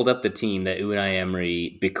just pulled up the team that Unai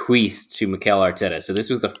Emery bequeathed to Mikel Arteta. So this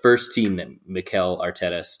was the first team that Mikel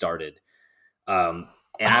Arteta started. And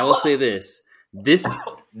I will say this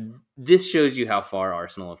shows you how far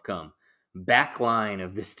Arsenal have come. Back line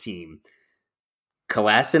of this team: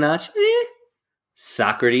 Kolasinac,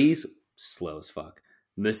 Socrates, slow as fuck,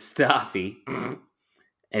 Mustafi,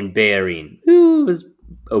 and Bellerin, who was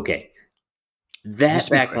okay. That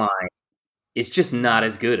back line is just not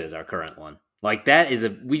as good as our current one. Like,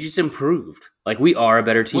 we just improved. Like, we are a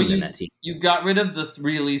better team than that team. You got rid of this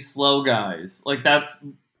really slow guys. Like,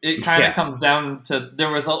 it kind of comes down to, there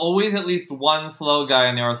was always at least one slow guy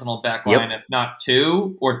in the Arsenal back line, if not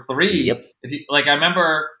two or three. Yep. I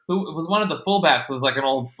remember it was one of the fullbacks was like an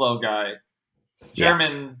old slow guy.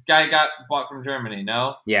 German guy got bought from Germany,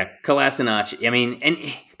 no? Yeah, Kolasinac. I mean, and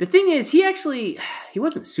the thing is, he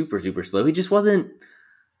wasn't super, super slow. He just wasn't,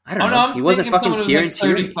 I don't know. He wasn't fucking Kieran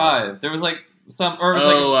Tierney. 35. There was like some, or it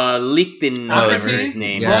was Lichten, his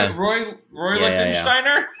name. Yeah. Roy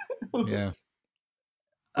Lichtensteiner? Yeah.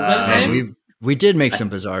 Was that his name? We did make some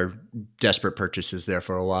bizarre, desperate purchases there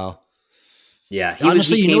for a while. Yeah,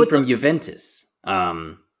 he came from Juventus,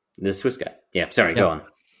 the Swiss guy. Yeah, sorry, go on.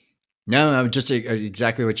 No, just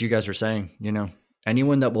exactly what you guys were saying. You know,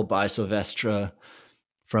 anyone that will buy Silvestre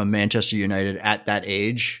from Manchester United at that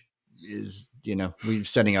age is, you know, we're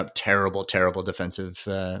setting up terrible, terrible defensive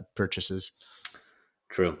purchases.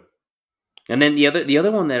 True. And then the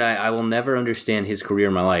other one that I will never understand his career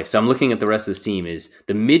in my life. So I'm looking at the rest of this team is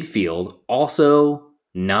the midfield. Also,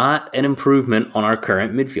 not an improvement on our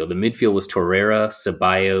current midfield. The midfield was Torreira,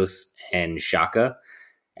 Ceballos, and Xhaka.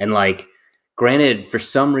 And like, granted, for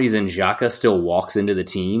some reason, Xhaka still walks into the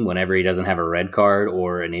team whenever he doesn't have a red card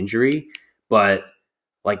or an injury. But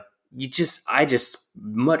like, I just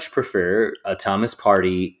much prefer a Thomas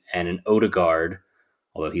Partey and an Odegaard,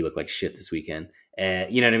 although he looked like shit this weekend.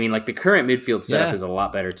 You know what I mean? Like, the current midfield setup is a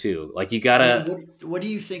lot better too. Like, you gotta. What do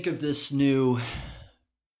you think of this new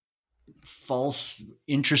false,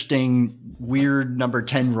 interesting, weird number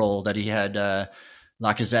 10 role that he had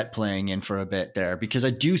Lacazette playing in for a bit there? Because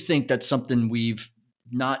I do think that's something we've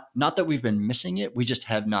not that we've been missing it, we just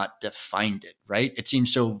have not defined it, right? It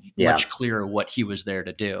seems so much clearer what he was there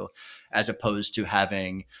to do, as opposed to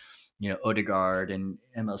having, you know, Odegaard and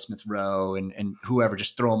Emil Smith-Rowe and whoever,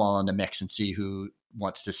 just throw them all in the mix and see who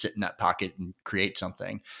wants to sit in that pocket and create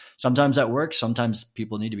something. Sometimes that works. Sometimes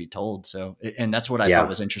people need to be told. So, and that's what I thought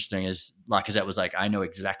was interesting is Lacazette was like, I know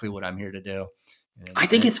exactly what I'm here to do. I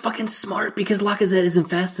think it's fucking smart because Lacazette isn't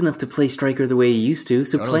fast enough to play striker the way he used to.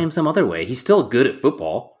 So play him some other way. He's still good at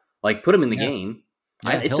football. Like, put him in the game.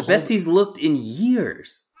 Yeah, it's the best he's looked in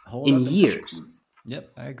years.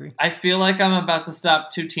 Yep, I agree. I feel like I'm about to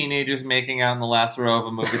stop two teenagers making out in the last row of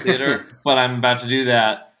a movie theater, but I'm about to do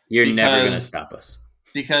that. You're never going to stop us.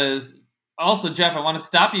 Because also, Jeff, I want to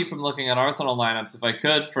stop you from looking at Arsenal lineups if I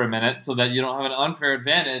could for a minute so that you don't have an unfair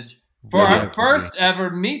advantage for our first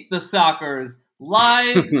ever Meet the Soccers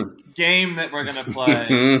live game that we're going to play.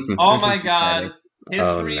 Oh my God.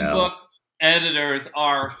 History book editors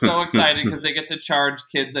are so excited because they get to charge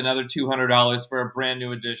kids another $200 for a brand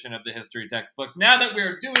new edition of the history textbooks now that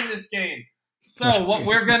we're doing this game. So what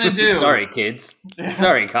we're going to do... Sorry, kids.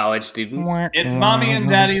 Sorry, college students. It's mommy and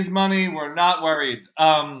daddy's money. We're not worried.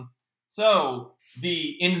 So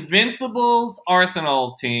the Invincibles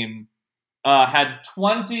Arsenal team had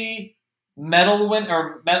 20 medal-winning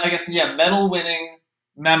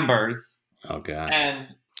members. Oh, gosh. And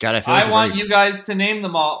God, I want you guys to name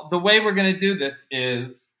them all. The way we're going to do this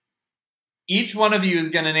is each one of you is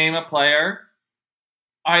going to name a player.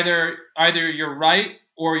 Either you're right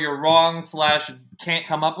or you're wrong / can't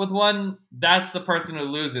come up with one. That's the person who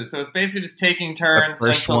loses. So it's basically just taking turns.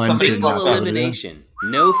 Single elimination.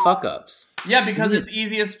 No fuck-ups. Yeah, because it's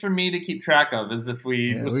easiest for me to keep track of is if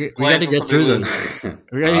we got to get through those.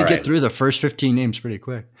 We got to get through the first 15 names pretty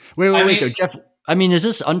quick. Wait, though, Jeff. I mean, is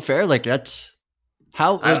this unfair? Like, that's...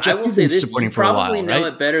 How I will say this: you probably know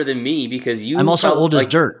it better than me because you. I'm also old as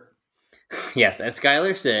dirt. Yes, as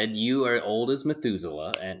Skylar said, you are old as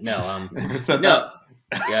Methuselah, and no,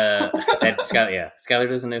 Skylar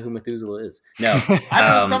doesn't know who Methuselah is. No, I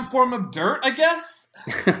don't know, some form of dirt, I guess.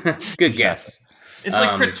 Good guess. It's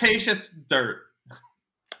like Cretaceous dirt.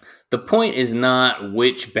 The point is not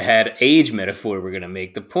which bad age metaphor we're going to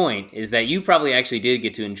make. The point is that you probably actually did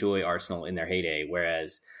get to enjoy Arsenal in their heyday,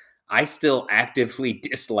 whereas I still actively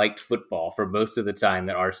disliked football for most of the time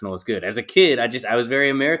that Arsenal is good. As a kid, I was very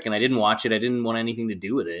American. I didn't watch it. I didn't want anything to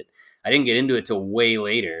do with it. I didn't get into it till way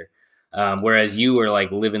later. Whereas you were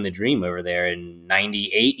like living the dream over there in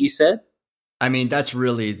 98, you said? I mean, that's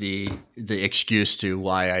really the excuse to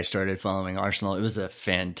why I started following Arsenal. It was a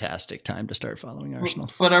fantastic time to start following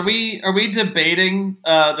Arsenal. But are we debating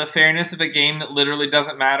the fairness of a game that literally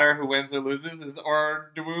doesn't matter who wins or loses,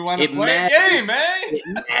 or do we want to play a game, eh?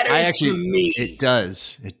 It matters to me. It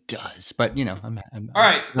does. But I'm all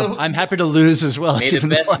right. So I'm happy to lose as well. May the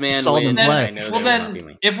best man win. Well,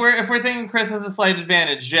 then, if we're thinking Chris has a slight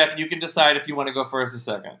advantage, Jeff, you can decide if you want to go first or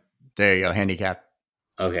second. There you go, handicap.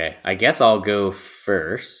 Okay, I guess I'll go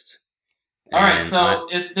first. All right, so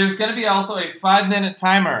there's going to be also a 5-minute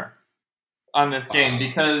timer on this game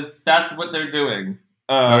because that's what they're doing.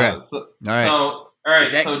 Okay. All right.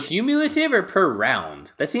 Is that cumulative or per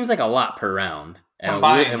round? That seems like a lot per round.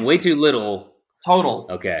 Combined. And way too little. Total.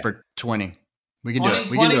 Okay. For 20. We can do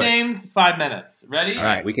it. 20 names, 5 minutes. Ready? All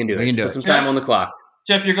right, we can do it. We can do Put some time on the clock.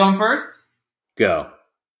 Jeff, you're going first? Go.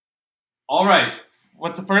 All right.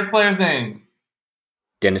 What's the first player's name?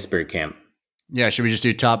 Dennis Bergkamp. Yeah, should we just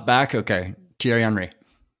do top back? Okay. Thierry Henry.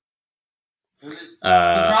 The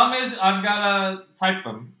problem is I've got to type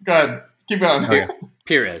them. Go ahead. Keep going. Okay.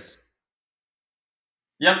 Pires.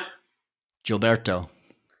 Yep. Gilberto.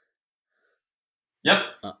 Yep.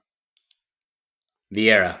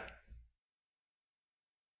 Vieira.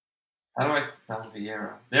 How do I spell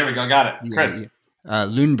Vieira? There we go. Got it. Chris.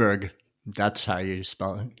 Lundberg. That's how you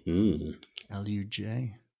spell it.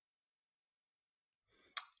 Luj.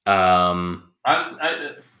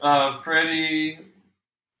 Freddie.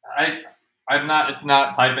 I'm not. It's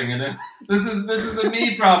not typing it in. This is the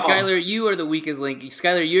me problem. Skylar, you are the weakest link.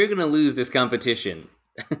 Skylar, you're going to lose this competition.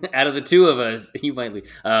 Out of the two of us, you might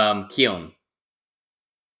lose. Keown.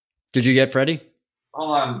 Did you get Freddie?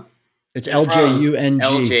 Hold on. It's LJUNG.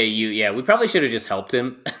 LJU. Yeah, we probably should have just helped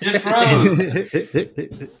him. It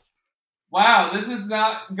froze. Wow, this is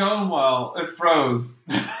not going well. It froze.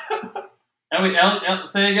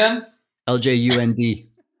 Say again? LJUND.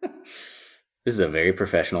 This is a very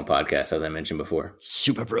professional podcast, as I mentioned before.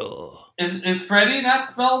 Super Pro. Is Freddie not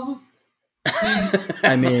spelled?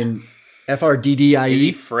 I mean, FRDDIE. Is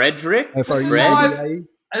he Frederick? FRDDIE.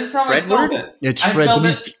 This is how I spelled it. It's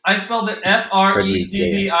Frederick. I spelled it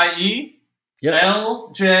FREDDIE. Yep.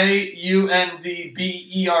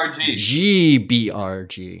 LJUNDBERG.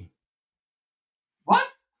 GBRG. What?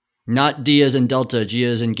 Not D as in Delta, G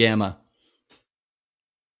as in Gamma.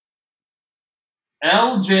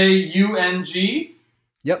 LJUNG?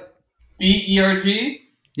 Yep. BERG?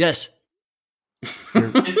 Yes.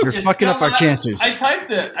 You're fucking up our chances. I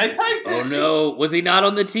typed it. Oh no. Was he not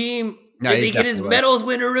on the team? No, Did they get his medals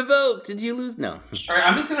winner revoked? Did you lose? No. All right,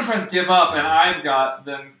 I'm just going to press give up, and I've got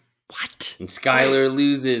them. What? And Skylar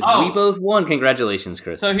loses. Oh. We both won. Congratulations,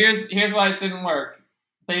 Chris. So here's why it didn't work.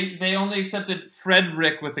 They only accepted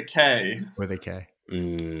Frederick with a K. With a K.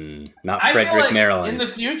 Not Frederick, like Maryland. In the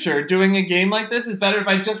future, doing a game like this is better if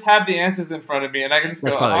I just have the answers in front of me and I can just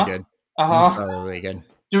That's go, probably good. That's probably good.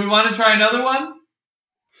 Do we want to try another one?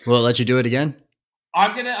 Will it let you do it again?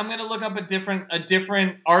 I'm gonna look up a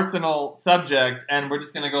different Arsenal subject, and we're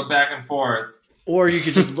just gonna go back and forth. Or you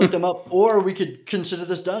could just look them up, or we could consider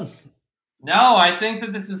this done. No, I think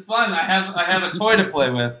that this is fun. I have a toy to play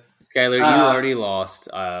with. Skylar, you already lost,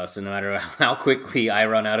 so no matter how quickly I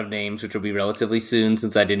run out of names, which will be relatively soon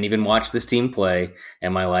since I didn't even watch this team play,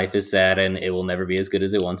 and my life is sad, and it will never be as good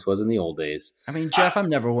as it once was in the old days. I mean, Jeff, I'm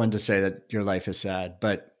never one to say that your life is sad,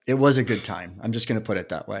 but it was a good time. I'm just going to put it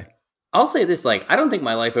that way. I'll say this, I don't think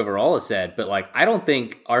my life overall is sad, but, I don't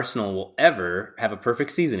think Arsenal will ever have a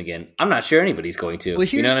perfect season again. I'm not sure anybody's going to. Well,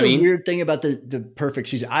 here's you know what the I mean? weird thing about the perfect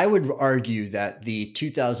season. I would argue that the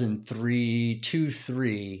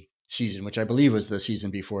 2003 season, which I believe was the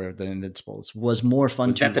season before the Invincibles, was more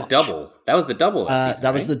fun to watch. Was that the double? That was the double season,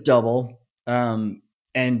 That was the double. And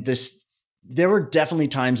there were definitely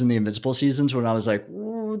times in the Invincible seasons when I was like,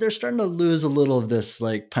 ooh, they're starting to lose a little of this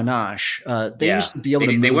panache. They used to be able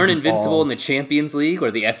to move They weren't the invincible ball. in the Champions League or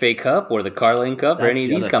the FA Cup or the Carling Cup or any of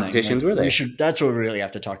these competitions, were they? That's what we really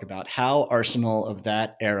have to talk about. How Arsenal of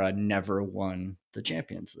that era never won the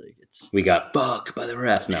Champions League. We got fucked by the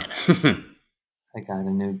refs now. I got a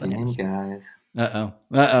new game, guys.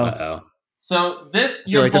 Uh-oh. So this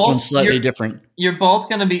this one's slightly different. You're both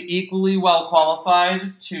going to be equally well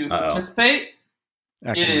qualified to participate.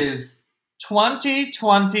 Excellent. It is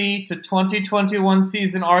 2020 to 2021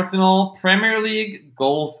 season Arsenal Premier League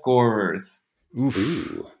goal scorers.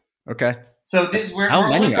 Ooh. Okay. So we're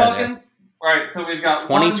talking. All right. So we've got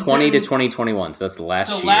 2020 to 2021. So that's the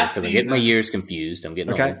last year because I'm getting my years confused. I'm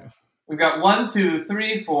getting old. We've got 1, 2,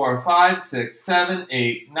 3, 4, 5, 6, 7,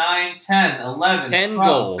 8, 9, 10, 11, 10 12,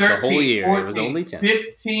 goals 13, the whole year. 14, It was only 10.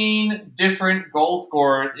 15 different goal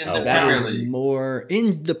scorers in the Premier That is League. more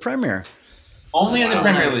in the Premier. Only in the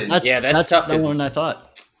Premier League. That's tough. That's more than I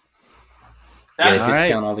thought.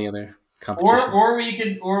 Discount all the other competitions.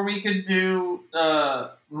 Or we could do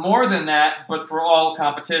more than that, but for all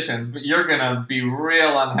competitions. But you're gonna be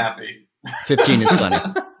real unhappy. 15 is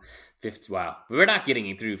plenty. 50, wow, we're not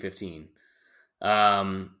getting through 15.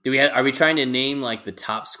 Are we trying to name like the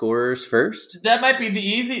top scorers first? That might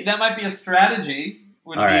be That might be a strategy.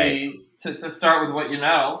 To start with what you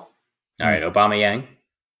know. All right, Aubameyang.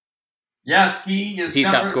 Yes, he is. Is he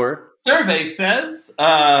top scorer? Survey says,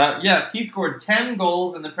 yes, he scored 10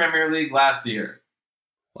 goals in the Premier League last year.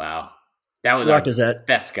 Wow, that was Lacazette.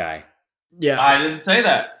 Best guy. Yeah, I didn't say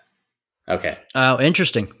that. Okay. Oh,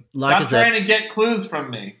 interesting. Stop trying to get clues from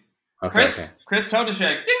me. Okay, Chris Todashek,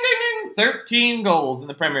 ding, ding, ding, 13 goals in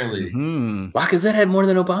the Premier League. Mm-hmm. Lacazette had more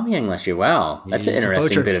than Aubameyang last year. Wow, that's an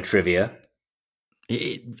interesting bit of trivia.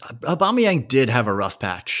 Aubameyang did have a rough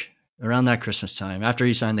patch around that Christmas time after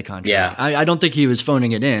he signed the contract. Yeah. I don't think he was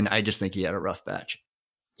phoning it in. I just think he had a rough patch.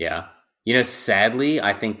 Yeah. Sadly,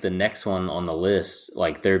 I think the next one on the list,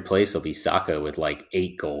 like third place, will be Saka with like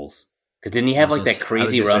 8 goals. Because didn't he have like that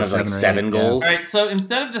crazy run of like 7 goals? All right, so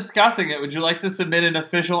instead of discussing it, would you like to submit an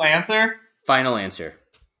official answer? Final answer.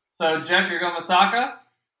 So, Jeff, you're going with Saka?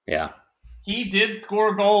 Yeah. He did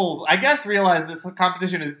score goals. I guess realize this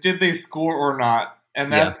competition is did they score or not?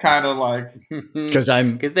 And that's kind of like... Because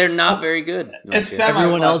they're not very good.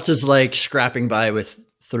 Everyone else is like scrapping by with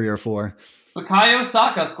 3 or 4. Bukayo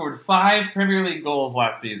Saka scored 5 Premier League goals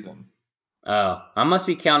last season. Oh, I must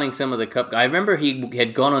be counting some of the cup. I remember he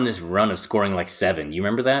had gone on this run of scoring like 7. You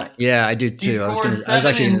remember that? Yeah, I do too. He scored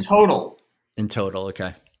 7 in total. In total,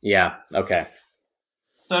 okay. Yeah, okay.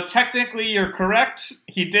 So technically you're correct.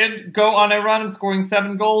 He did go on a run of scoring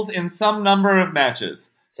 7 goals in some number of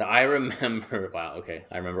matches. So I remember, wow, okay.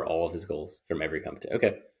 I remember all of his goals from every competition.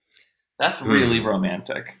 Okay. That's really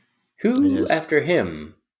romantic. Who after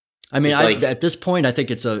him? I mean, at this point, I think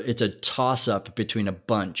it's a toss up between a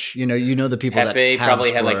bunch. You know the people Pepe that have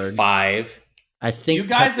probably scored. had like 5. I think you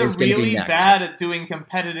guys Pepe's are really next. bad at doing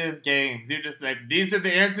competitive games. You're just like, these are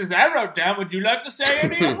the answers I wrote down. Would you like to say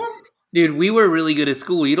any of them? Dude, we were really good at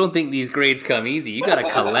school. You don't think these grades come easy. You got to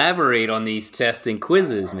collaborate on these tests and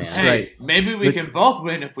quizzes, man. Hey, right. Maybe we can both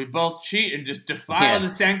win if we both cheat and just defile the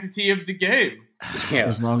sanctity of the game.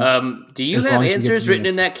 Yeah. Do you have answers written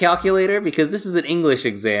in that calculator? Because this is an English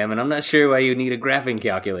exam, and I'm not sure why you need a graphing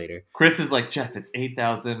calculator. Chris is like, Jeff, it's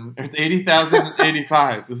 8,000. It's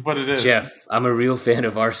 80,085 is what it is. Jeff, I'm a real fan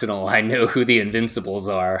of Arsenal. I know who the Invincibles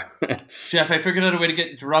are. Jeff, I figured out a way to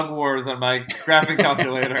get drug wars on my graphing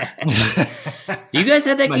calculator. You guys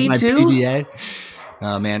had that game too? PDA?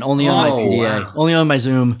 Oh, man. Only on my PDA. Wow. Only on my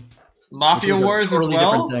Zoom. Mafia Wars totally as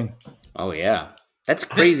well? Different thing. Oh, yeah. That's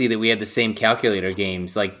crazy that we had the same calculator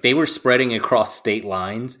games. Like, they were spreading across state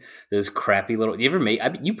lines. Those crappy little...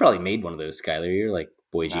 You probably made one of those, Skylar. You're like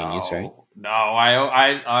boy genius, right? No,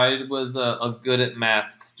 I was a good at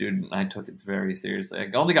math student. I took it very seriously. I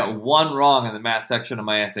only got 1 wrong in the math section of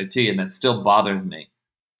my SAT, and that still bothers me.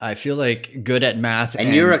 I feel like good at math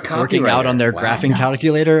and you're a working out on their graphing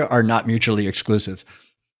calculator are not mutually exclusive.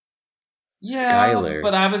 Yeah, Skylar.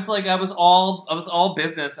 But I was all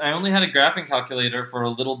business. I only had a graphing calculator for a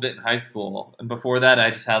little bit in high school, and before that, I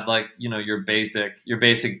just had your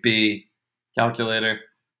basic B calculator.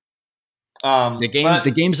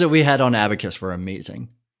 The games that we had on Abacus were amazing.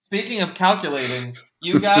 Speaking of calculating,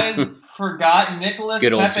 you guys forgot Nicolas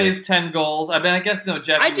Pepe's 10 goals. I mean, I guess no,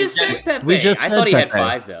 Jeff. I just said Pepe. We just I said thought he had Pepe.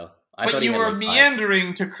 5 though. But you were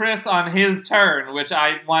meandering to Chris on his turn, which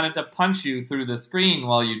I wanted to punch you through the screen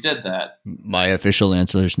while you did that. My official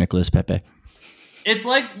answer is Nicolas Pepe. It's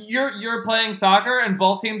like you're playing soccer and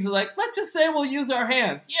both teams are like, let's just say we'll use our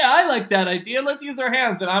hands. Yeah, I like that idea. Let's use our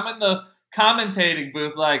hands. And I'm in the commentating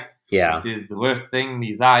booth like, this is the worst thing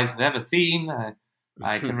these eyes have ever seen.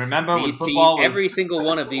 I can remember when football was... Every single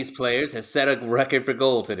one of these players has set a record for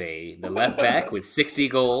goal today. The left back with 60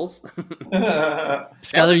 goals.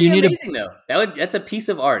 Skylar, you need amazing, though. That's a piece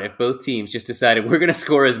of art if both teams just decided we're going to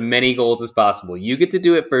score as many goals as possible. You get to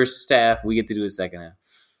do it first half. We get to do it second half.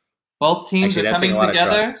 Both teams are coming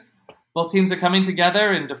together. Both teams are coming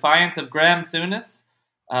together in defiance of Graham Souness.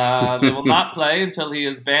 They will not play until he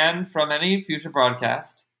is banned from any future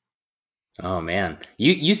broadcast. Oh, man.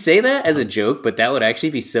 You say that as a joke, but that would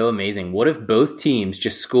actually be so amazing. What if both teams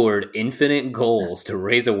just scored infinite goals to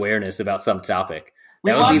raise awareness about some topic?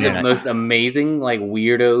 That would be the most amazing,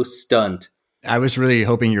 weirdo stunt I was really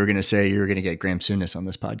hoping you were going to say you were going to get Graham Souness on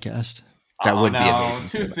this podcast. That would be amazing.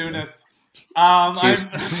 Too Souness.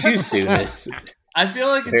 Too Souness. I feel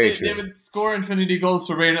like if they would score infinity goals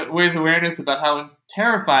for raise awareness about how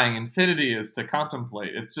terrifying infinity is to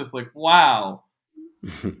contemplate. It's just like, wow.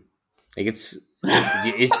 Like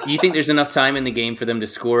you think there's enough time in the game for them to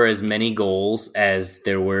score as many goals as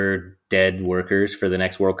there were dead workers for the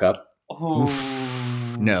next World Cup?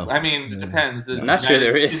 Oh, no. I mean, it depends. I'm not sure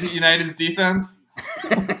there is. Is it United's defense?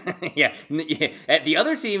 Yeah. The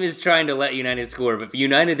other team is trying to let United score, but for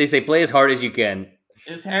United, they say play as hard as you can.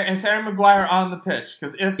 Is Harry Maguire on the pitch?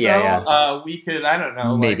 Because if so, we could, I don't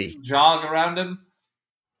know, maybe jog around him.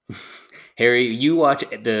 Harry, you watch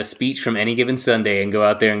the speech from Any Given Sunday and go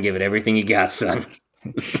out there and give it everything you got, son.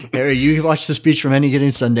 Harry, you watch the speech from Any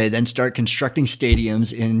Given Sunday, then start constructing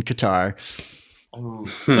stadiums in Qatar. Ooh.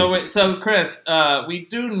 So Chris, we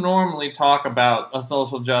do normally talk about a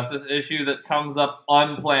social justice issue that comes up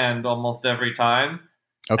unplanned almost every time.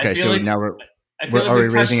 Okay, so now we're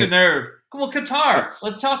touched a nerve. Well, Qatar.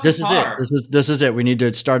 Let's talk Qatar. This is it. We need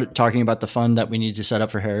to start talking about the fund that we need to set up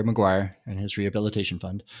for Harry Maguire and his rehabilitation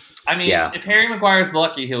fund. I mean, if Harry Maguire's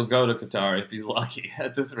lucky, he'll go to Qatar if he's lucky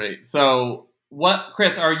at this rate. So, what,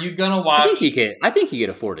 Chris, are you going to watch? I think he could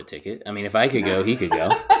afford a ticket. I mean, if I could go, he could go.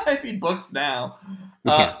 If he books now.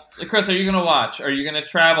 Chris, are you going to watch? Are you going to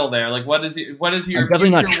travel there? Like, what is your I'm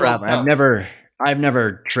definitely not traveling. I've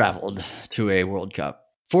never traveled to a World Cup.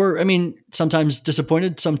 Sometimes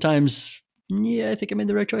disappointed, sometimes I think I made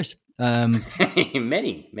the right choice.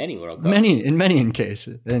 Many World Cups. Many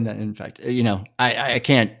cases. In fact, I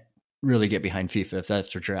can't really get behind FIFA if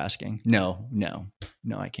that's what you're asking. No,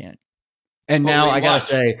 I can't. And now I gotta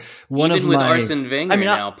say, Arsene Wenger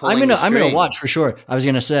now pulling the strings. I'm gonna watch for sure. I was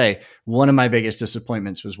gonna say one of my biggest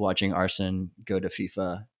disappointments was watching Arsene go to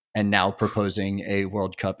FIFA and now proposing a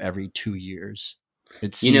World Cup every 2 years.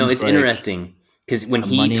 It's interesting. Because when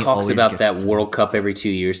he talks about that World Cup every 2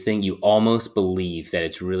 years thing, you almost believe that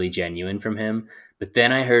it's really genuine from him. But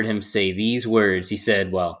then I heard him say these words. He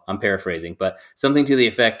said, well, I'm paraphrasing, but something to the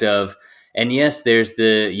effect of, and yes, there's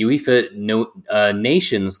the UEFA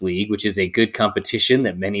Nations League, which is a good competition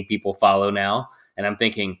that many people follow now. And I'm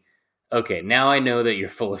thinking, okay, now I know that you're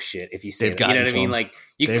full of shit if you say that. You know what I mean? Like,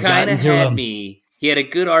 you kind of had me. He had a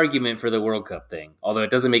good argument for the World Cup thing, although it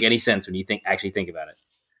doesn't make any sense when you actually think about it.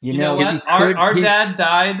 You know what? Our dad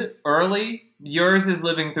died early. Yours is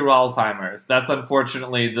living through Alzheimer's. That's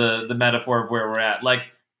unfortunately the metaphor of where we're at. Like,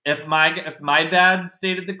 if my dad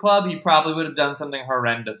stayed at the club, he probably would have done something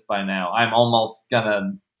horrendous by now. I'm almost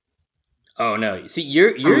gonna. Oh no! See,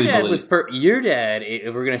 your dad was your dad.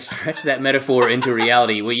 If we're gonna stretch that metaphor into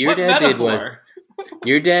reality, what your dad did was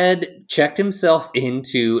your dad checked himself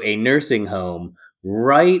into a nursing home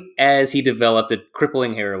right as he developed a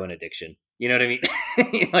crippling heroin addiction. You know what I mean?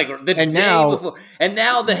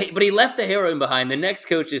 But he left the heroin behind. The next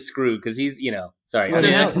coach is screwed because he's, sorry.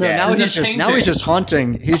 Now he's just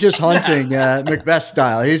haunting. He's just haunting Macbeth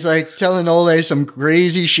style. He's like telling Ole some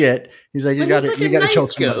crazy shit. He's like, you got to kill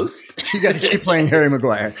someone. You got to keep playing Harry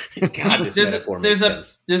Maguire. God,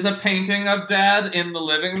 there's a painting of Dad in the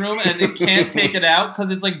living room, and it can't take it out because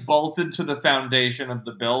it's like bolted to the foundation of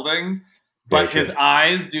the building. But his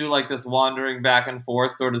eyes do like this wandering back and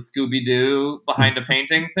forth, sort of Scooby-Doo behind a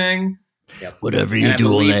painting thing. Yep. Whatever you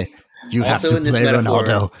do, Ole, you have to play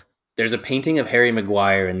Ronaldo. There's a painting of Harry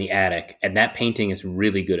Maguire in the attic, and that painting is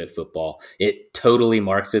really good at football. It totally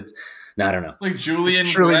marks it. No, I don't know. Like Julian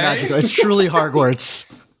It's truly Gray? magical. It's truly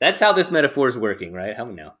Hogwarts. That's how this metaphor is working, right? How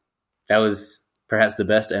we know? That was perhaps the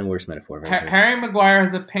best and worst metaphor. Harry Maguire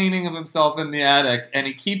has a painting of himself in the attic, and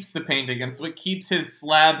he keeps the painting, and it's what keeps his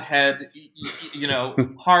slab head,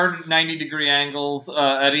 hard 90-degree angles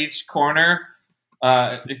at each corner.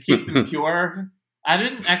 It keeps him pure. I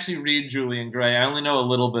didn't actually read Julian Gray. I only know a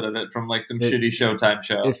little bit of it from like some shitty Showtime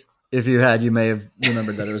show. If you had, you may have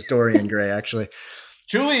remembered that it was Dorian Gray, actually.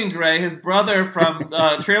 Julian Gray, his brother from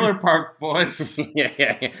Trailer Park Boys.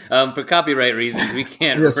 Yeah. For copyright reasons, we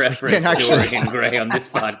can't reference Dorian Gray on this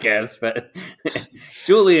podcast. But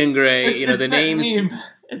Julian Gray, the names.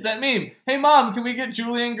 It's that meme. Hey, Mom, can we get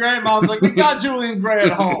Julian Gray? Mom's like, we got Julian Gray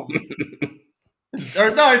at home.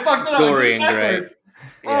 Or no, I fucked it up. Dorian Gray.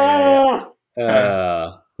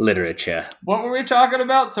 Literature. What were we talking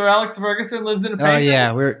about? Sir Alex Ferguson lives in a painting? Oh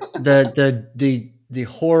yeah, we're the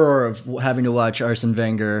horror of having to watch Arsene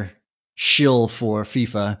Wenger shill for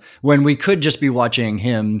FIFA when we could just be watching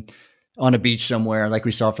him on a beach somewhere, like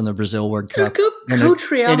we saw from the Brazil World Cup. Coach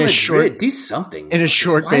Real Madrid, do something. In a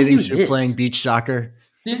short bathing suit playing beach soccer.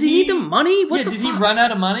 Does he need the money? Did he run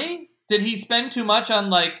out of money? did he spend too much on,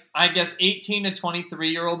 like, I guess 18 to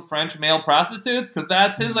 23-year-old French male prostitutes? Because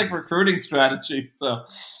that's his, like, recruiting strategy, so...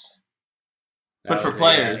 But for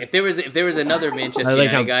players. If there was another Manchester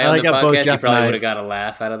United guy on the podcast, you probably would have got a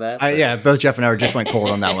laugh out of that. Yeah, both Jeff and I just went cold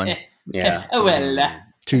on that one. Yeah. Well...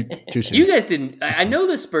 Too soon. You guys didn't... I know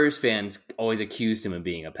the Spurs fans always accused him of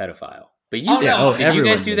being a pedophile. But you did you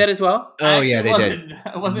guys do that as well? Oh, yeah, they did.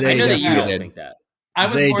 I know that you don't think that. I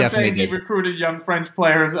was more saying he recruited young French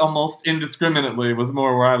players almost indiscriminately was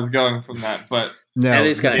more where I was going from that. But no,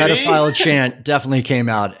 the pedophile chant definitely came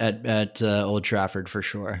out at Old Trafford for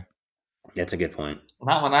sure. That's a good point.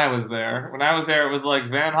 Not when I was there. When I was there, it was like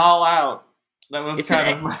Van Hall out. That was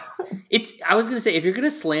I was going to say, if you're going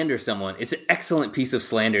to slander someone, it's an excellent piece of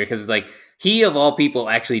slander because it's like he, of all people,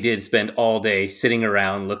 actually did spend all day sitting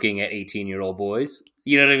around looking at 18-year-old boys.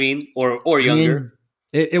 You know what I mean? Or younger. I mean,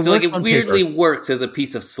 it so works like it on weirdly paper. works as a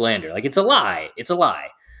piece of slander. Like it's a lie.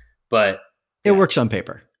 But it works on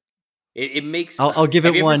paper. It makes. I'll give it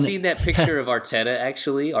one. Have you ever seen that picture of Arteta,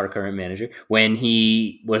 actually, our current manager, when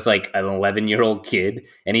he was like an 11-year-old kid,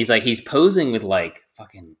 and he's posing with like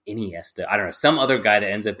fucking Iniesta, I don't know, some other guy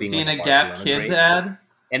that ends up being in like a Gap Kids ad.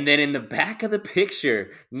 And then in the back of the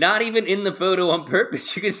picture, not even in the photo on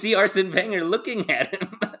purpose, you can see Arsene Wenger looking at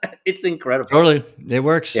him. It's incredible. Totally, it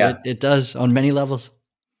works. Yeah. It does on many levels.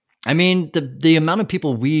 I mean, the amount of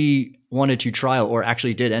people we wanted to trial or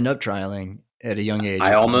actually did end up trialing at a young age.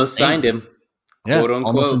 I almost signed him. Quote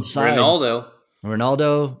unquote.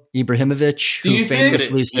 Ronaldo, Ibrahimovic, who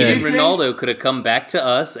famously said Ronaldo could have come back to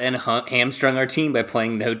us and hamstrung our team by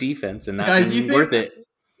playing no defense and not being worth it.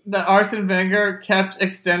 That Arsene Wenger kept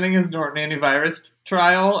extending his Norton antivirus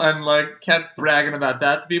trial and like kept bragging about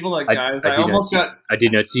that to people. Like, guys, I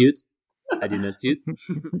did not see it.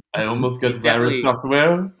 I almost got virus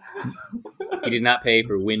software. He did not pay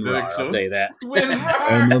for WinRAR, I'll tell you that.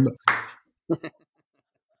 WinRAR!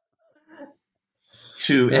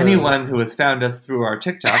 To anyone who has found us through our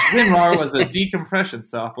TikTok, WinRAR was a decompression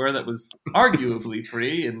software that was arguably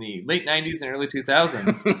free in the late 90s and early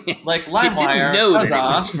 2000s. Like LimeWire. It didn't know that it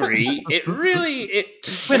was free.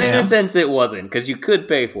 But in a sense it wasn't, because you could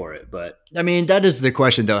pay for it. But I mean, that is the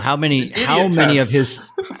question, though. How many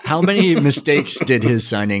mistakes did his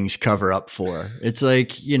signings cover up for? It's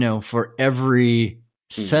like, for every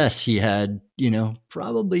success he had,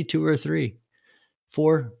 probably 2 or 3,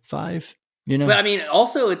 4, 5. But I mean,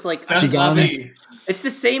 also it's like it's the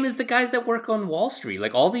same as the guys that work on Wall Street.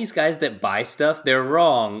 Like all these guys that buy stuff, they're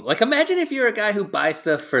wrong. Like imagine if you're a guy who buys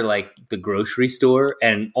stuff for like the grocery store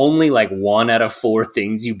and only like 1 out of 4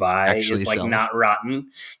 things you buy is like not rotten.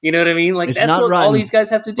 You know what I mean? Like that's what rotten, all these guys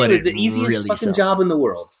have to do. The easiest really fucking job in the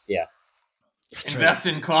world. Yeah. Invest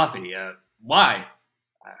in coffee. Why?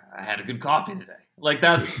 I had a good coffee today. Like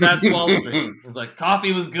that's Wall Street. It's like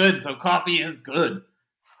coffee was good, so coffee is good.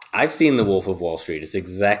 I've seen The Wolf of Wall Street. It's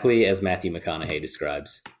exactly as Matthew McConaughey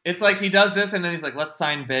describes. It's like he does this, and then he's like, let's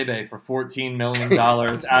sign Bebe for $14 million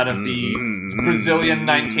out of the Brazilian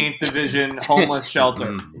 19th Division homeless shelter.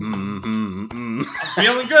 I'm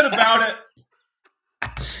feeling good about it.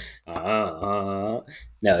 No,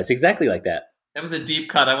 it's exactly like that. That was a deep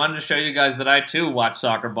cut. I wanted to show you guys that I, too, watch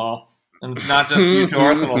soccer ball. And it's not just you two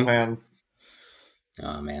Arsenal fans.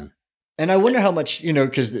 Oh, man. And I wonder how much,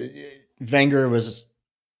 because Wenger was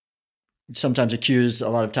sometimes accused, a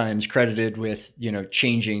lot of times credited with,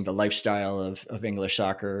 changing the lifestyle of English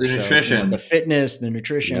soccer. The nutrition. The fitness, the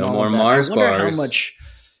nutrition. No more Mars bars.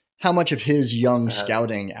 How much of his young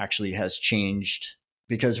scouting actually has changed,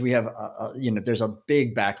 because we have, there's a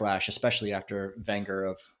big backlash, especially after Wenger,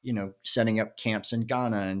 of, setting up camps in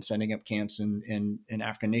Ghana and setting up camps in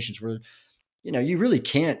African nations where, you really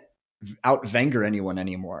can't out Wenger anyone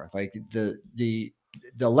anymore. Like the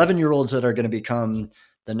 11-year-olds that are going to become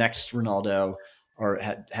the next Ronaldo or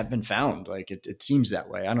have been found. Like it seems that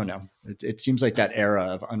way. I don't know. It seems like that era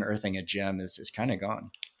of unearthing a gem is kind of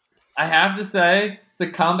gone. I have to say, the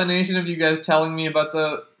combination of you guys telling me about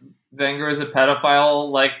the Wenger as a pedophile,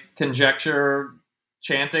 like conjecture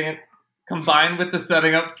chanting, combined with the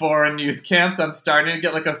setting up foreign youth camps, I'm starting to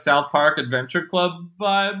get like a South Park Adventure Club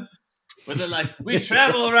vibe. Where they're like, we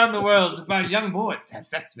travel around the world to find young boys to have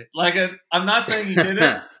sex with. Like, I'm not saying he did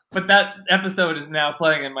it. But that episode is now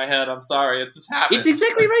playing in my head. I'm sorry. It just happened. It's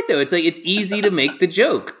exactly right, though. It's like, it's easy to make the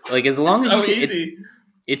joke. Like, as long as you can,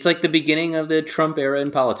 it's like the beginning of the Trump era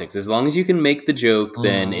in politics. As long as you can make the joke,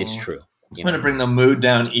 then it's true. I'm going to bring the mood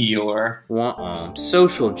down, Eeyore.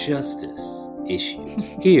 Social justice issues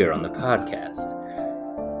here on the podcast.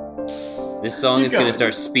 This song is going to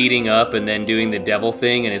start speeding up and then doing the devil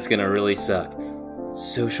thing, and it's going to really suck.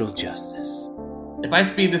 Social justice. If I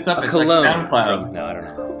speed this up, it's like SoundCloud. No, I don't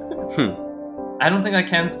know. I don't think I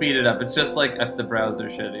can speed it up. It's just like if the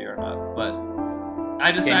browser's shitty or not. But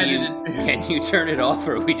I decided. Can you turn it off,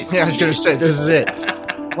 or we just? Yeah, I was going to say this is it.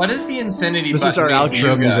 What is the infinity this button? This is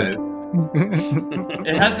our outro music.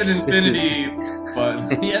 It has an infinity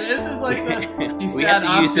button. Yeah, this is like the. We have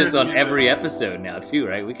to use this on every episode now too,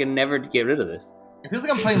 right? We can never get rid of this. It feels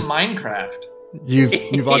like I'm playing Minecraft. You've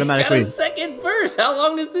automatically. It's got a second verse. How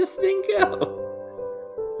long does this thing go?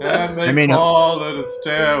 And they call it a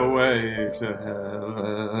stairway to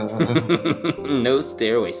heaven. No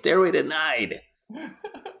stairway. Stairway denied.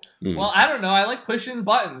 Well, I don't know. I like pushing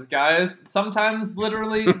buttons, guys. Sometimes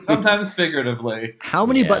literally, sometimes figuratively. How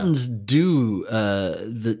many buttons do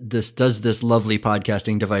does this lovely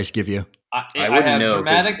podcasting device give you? I wouldn't know.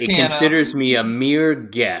 It considers me a mere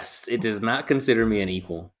guest. It does not consider me an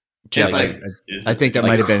equal. Jeff, I think that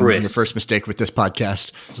might have been your first mistake with this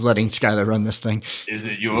podcast, is letting Skylar run this thing. Is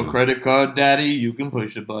it your credit card, Daddy? You can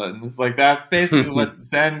push the buttons. Like, that's basically what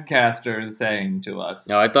Zencaster is saying to us.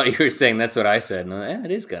 No, I thought you were saying that's what I said. No,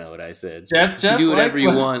 it is kind of what I said. Jeff, you can do whatever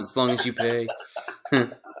you want as long as you pay. I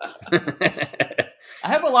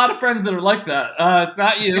have a lot of friends that are like that. It's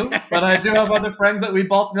not you, but I do have other friends that we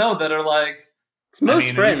both know that are like... It's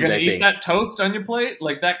most friends, I think. Eat that toast on your plate?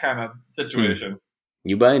 Like, that kind of situation.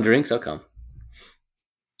 You buying drinks? I'll come.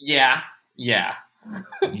 Yeah.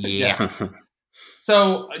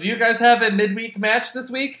 So, do you guys have a midweek match this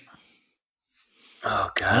week? Oh,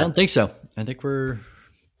 God. I don't think so. I think we're...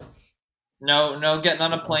 No getting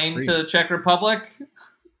on a plane to Czech Republic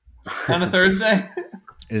on a Thursday?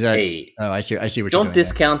 Is that... Hey, I see what you're doing. Don't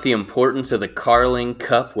discount the importance of the Carling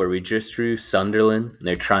Cup where we just drew Sunderland, and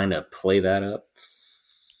they're trying to play that up.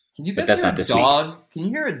 Can you guys hear a dog? Can you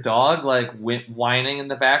hear a dog like whining in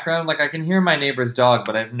the background? Like I can hear my neighbor's dog,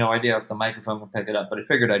 but I have no idea if the microphone will pick it up. But I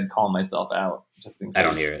figured I'd call myself out just in case. I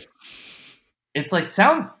don't hear it. It's like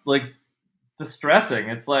sounds like distressing.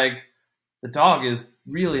 It's like the dog is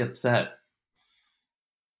really upset.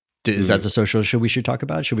 Is that the social issue we should talk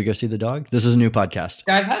about? Should we go see the dog? This is a new podcast.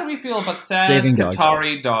 Guys, how do we feel about sad Saving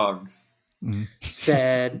Qatari dogs? Mm-hmm.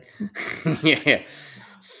 Sad. Yeah.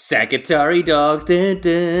 Sakatari dogs. Dun,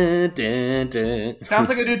 dun, dun, dun. Sounds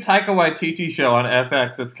like a new Taika Waititi show on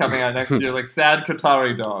FX that's coming out next year, like Sad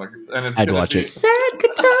Qatari Dogs. And it's I'd watch it. Sad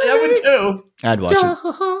Qatari. I would too. I'd watch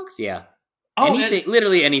dogs. It. Yeah. Oh,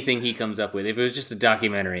 literally anything he comes up with. If it was just a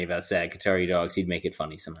documentary about sad Qatari dogs, he'd make it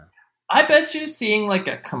funny somehow. I bet you seeing like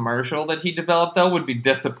a commercial that he developed though would be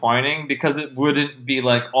disappointing because it wouldn't be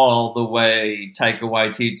like all the way Taika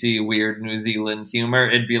Waititi weird New Zealand humor.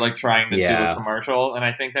 It'd be like trying to do a commercial, and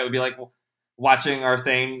I think that would be like watching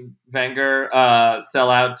Arsene Wenger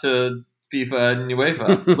sell out to FIFA and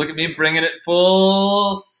UEFA. Look at me bringing it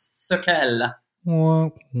full circle.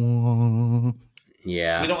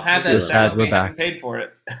 Yeah, we don't have that sound. We haven't paid for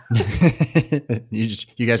it.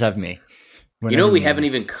 You guys have me. You know what we haven't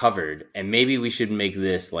even covered, and maybe we should make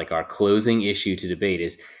this like our closing issue to debate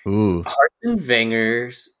is Arsene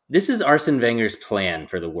Wenger's. This is Arsene Wenger's plan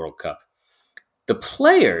for the World Cup. The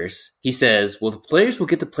players, he says, the players will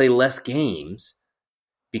get to play less games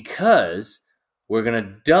because we're going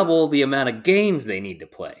to double the amount of games they need to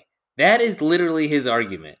play. That is literally his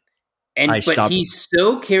argument. But he's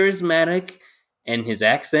so charismatic and his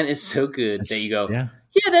accent is so good that you go,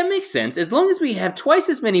 yeah, that makes sense. As long as we have twice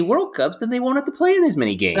as many World Cups, then they won't have to play in as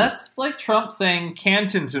many games. That's like Trump saying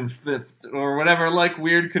Canton fifth or whatever like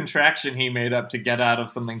weird contraction he made up to get out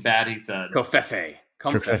of something bad he said. Covfefe.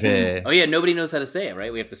 Oh yeah, nobody knows how to say it,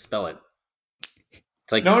 right? We have to spell it.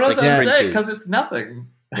 It's like no one knows how to say it because it's nothing.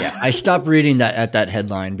 Yeah, I stopped reading that at that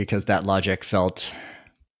headline because that logic felt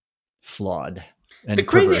flawed. The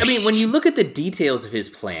crazy, I mean, when you look at the details of his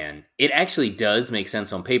plan, it actually does make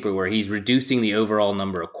sense on paper where he's reducing the overall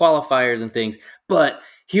number of qualifiers and things. But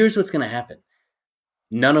here's what's going to happen.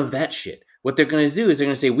 None of that shit. What they're going to do is they're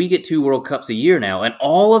going to say, we get 2 World Cups a year now. And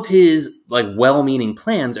all of his like well-meaning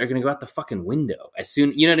plans are going to go out the fucking window as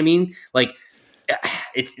soon. You know what I mean? Like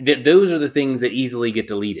those are the things that easily get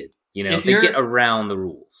deleted. You know, they get around the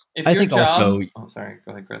rules. I think also... Oh, sorry.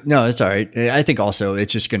 Go ahead, Chris. No, it's all right. I think also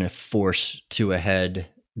it's just going to force to a head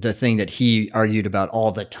the thing that he argued about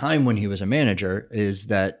all the time when he was a manager is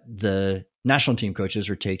that the national team coaches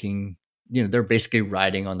are taking, they're basically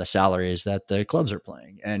riding on the salaries that the clubs are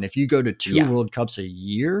playing. And if you go to 2 World Cups a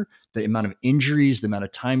year, the amount of injuries, the amount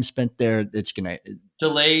of time spent there, it's going to...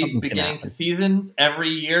 Delayed beginning to seasons.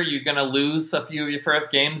 Every year you're going to lose a few of your first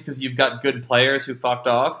games because you've got good players who fucked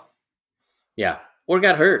off. Yeah. Or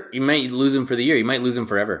got hurt. You might lose him for the year. You might lose him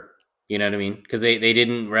forever. You know what I mean? Because they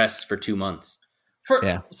didn't rest for 2 months.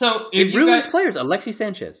 So it ruins players. Alexis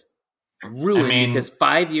Sanchez. Ruined because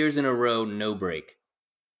 5 years in a row, no break.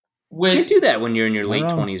 You can't do that when you're in your late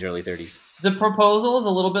 20s, early 30s. The proposal is a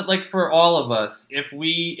little bit like for all of us. If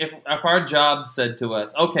our job said to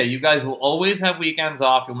us, okay, you guys will always have weekends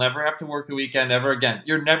off. You'll never have to work the weekend ever again.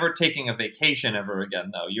 You're never taking a vacation ever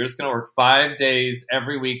again, though. You're just going to work 5 days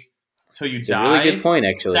every week till you die. That's a really good point,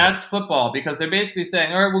 actually. That's football, because they're basically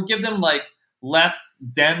saying, all right, we'll give them like less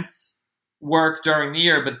dense work during the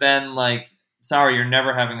year, but then like, sorry, you're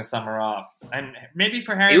never having a summer off. And maybe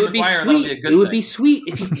for Harry Maguire, that'll be a good thing. It would be sweet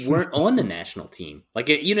if you weren't on the national team. Like,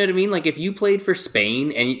 you know what I mean? Like, if you played for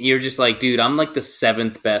Spain and you're just like, dude, I'm like the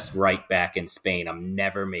 7th best right back in Spain. I'm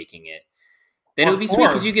never making it. Then it would be sweet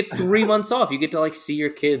because you get 3 months off. You get to, like, see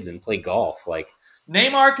your kids and play golf. Like,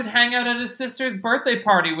 Neymar could hang out at his sister's birthday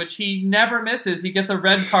party, which he never misses. He gets a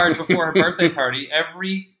red card before her birthday party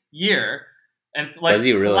every year. And it's like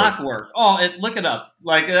clockwork. Really? Look it up.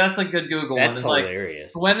 Like, that's a good Google one. It's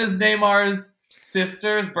hilarious. Like, when is Neymar's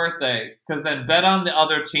sister's birthday? Because then bet on the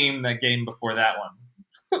other team that game before that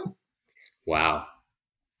one. Wow.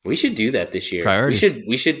 We should do that this year. Priorities.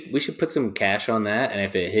 We should put some cash on that, and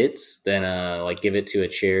if it hits, then like give it to a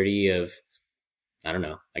charity of, I don't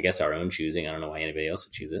know, I guess our own choosing. I don't know why anybody else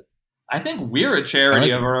would choose it. I think we're a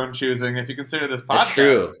charity of our own choosing, if you consider this podcast. That's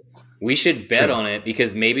true. We should bet on it,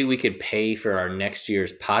 because maybe we could pay for our next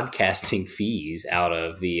year's podcasting fees out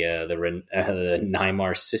of the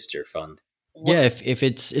Neymar Sister Fund. Yeah, if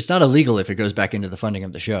it's not illegal if it goes back into the funding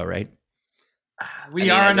of the show, right? We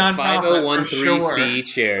are a nonprofit 501(c)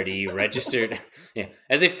 charity registered. Yeah,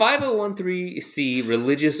 as a 501(c)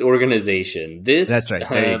 religious organization. That's right.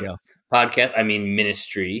 There you go. Podcast. I mean,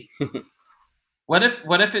 ministry. What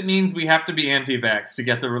if it means we have to be anti-vax to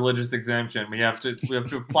get the religious exemption? We have to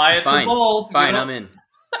apply it to both. Fine, I'm in.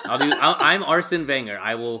 I'm Arsene Wenger.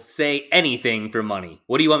 I will say anything for money.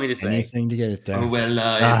 What do you want me to say? Anything to get it there. We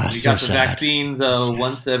got the vaccines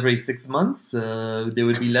once every 6 months. There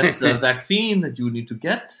would be less vaccine that you would need to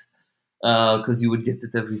get because you would get it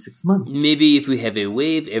every 6 months. Maybe if we have a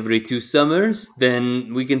wave every 2 summers,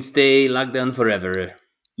 then we can stay locked down forever.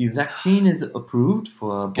 The vaccine is approved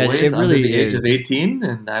for boys under the age of 18,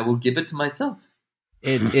 and I will give it to myself.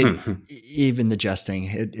 Even the jesting,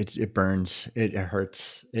 it burns. It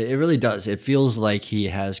hurts. It really does. It feels like he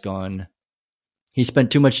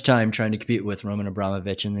spent too much time trying to compete with Roman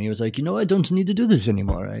Abramovich, and then he was like, I don't need to do this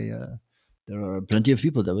anymore. There are plenty of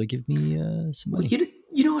people that will give me some money. Well,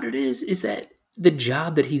 you know what it is that the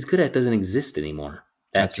job that he's good at doesn't exist anymore.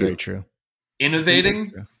 That's very true.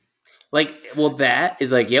 Innovating? That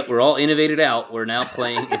is like, yep, we're all innovated out. We're now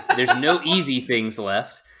playing. There's no easy things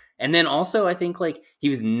left. And then also, I think like he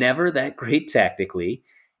was never that great tactically.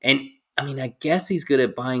 And I mean, I guess he's good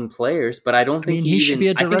at buying players, but I don't think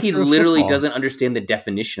I think he literally doesn't understand the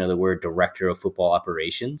definition of the word director of football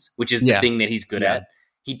operations, which is the thing that he's good at.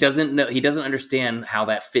 He doesn't know. He doesn't understand how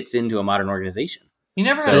that fits into a modern organization. He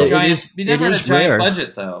never had a giant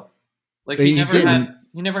budget, though. Like he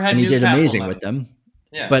never had and he did amazing with them.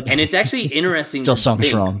 Yeah, and it's actually interesting. Still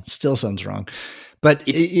sounds wrong. But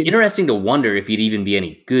it's interesting to wonder if he'd even be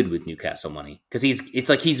any good with Newcastle money, because it's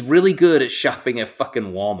like he's really good at shopping at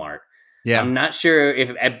fucking Walmart. Yeah, I'm not sure if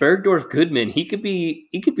at Bergdorf Goodman he could be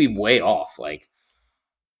way off. Like,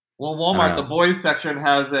 well, Walmart, the boys section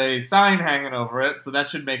has a sign hanging over it, so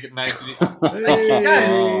that should make it nice.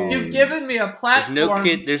 Guys, you've given me a platform.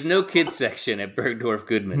 There's no kids section at Bergdorf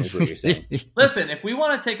Goodman, is what you're saying. Listen, if we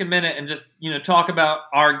want to take a minute and just talk about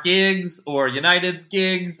our gigs or United's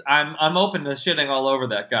gigs, I'm open to shitting all over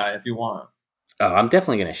that guy if you want. Oh, I'm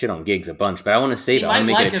definitely gonna shit on gigs a bunch, but I want to say that I'm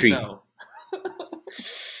gonna make it a treat.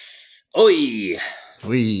 Oi!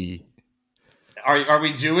 We. Are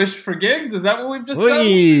we Jewish for gigs? Is that what we've just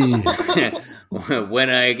done? When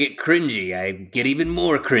I get cringy, I get even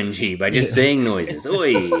more cringy by just saying noises.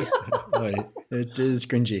 Oi! It is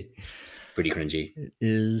cringy. Pretty cringy. It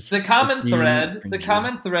is. The common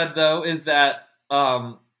thread, though, is that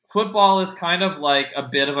football is kind of like a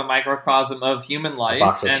bit of a microcosm of human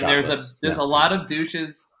life, and there's a lot of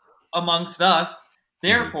douches amongst us.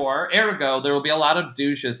 Therefore, ergo, there will be a lot of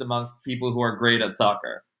douches amongst people who are great at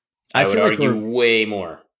soccer. I would argue way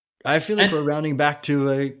more. I feel like we're rounding back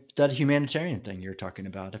to that humanitarian thing you're talking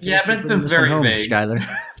about. But it's been very vague. Skylar.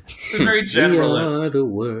 It's been very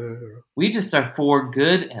generalist. We just are for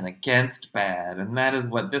good and against bad, and that is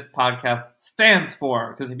what this podcast stands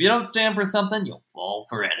for. Because if you don't stand for something, you'll fall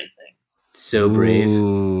for anything. So brave.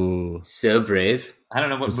 Ooh. So brave. I don't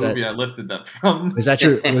know what movie I lifted that from. Was that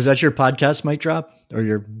your podcast mic drop or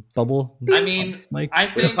your bubble? I mean, mic? I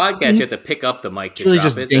think with a podcast you have to pick up the mic to drop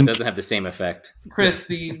it, so it doesn't have the same effect. Chris,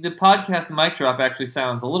 the podcast mic drop actually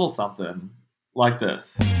sounds a little something like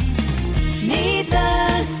this. Meet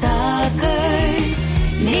the Suckers.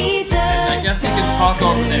 And I guess we can talk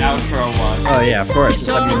over the outro one. Oh yeah, of course.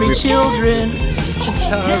 Atari children.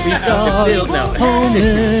 Atari dogs.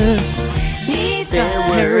 Bonus.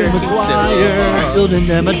 Harry Maguire building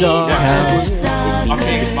them a doghouse.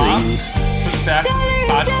 Okay, Mom, for that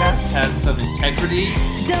podcast has some integrity,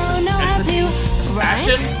 empathy,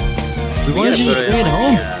 passion. We wanted you to bring it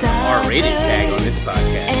home. R-rated tag on this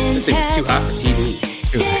podcast. This thing is too hot for TV.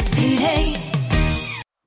 Today.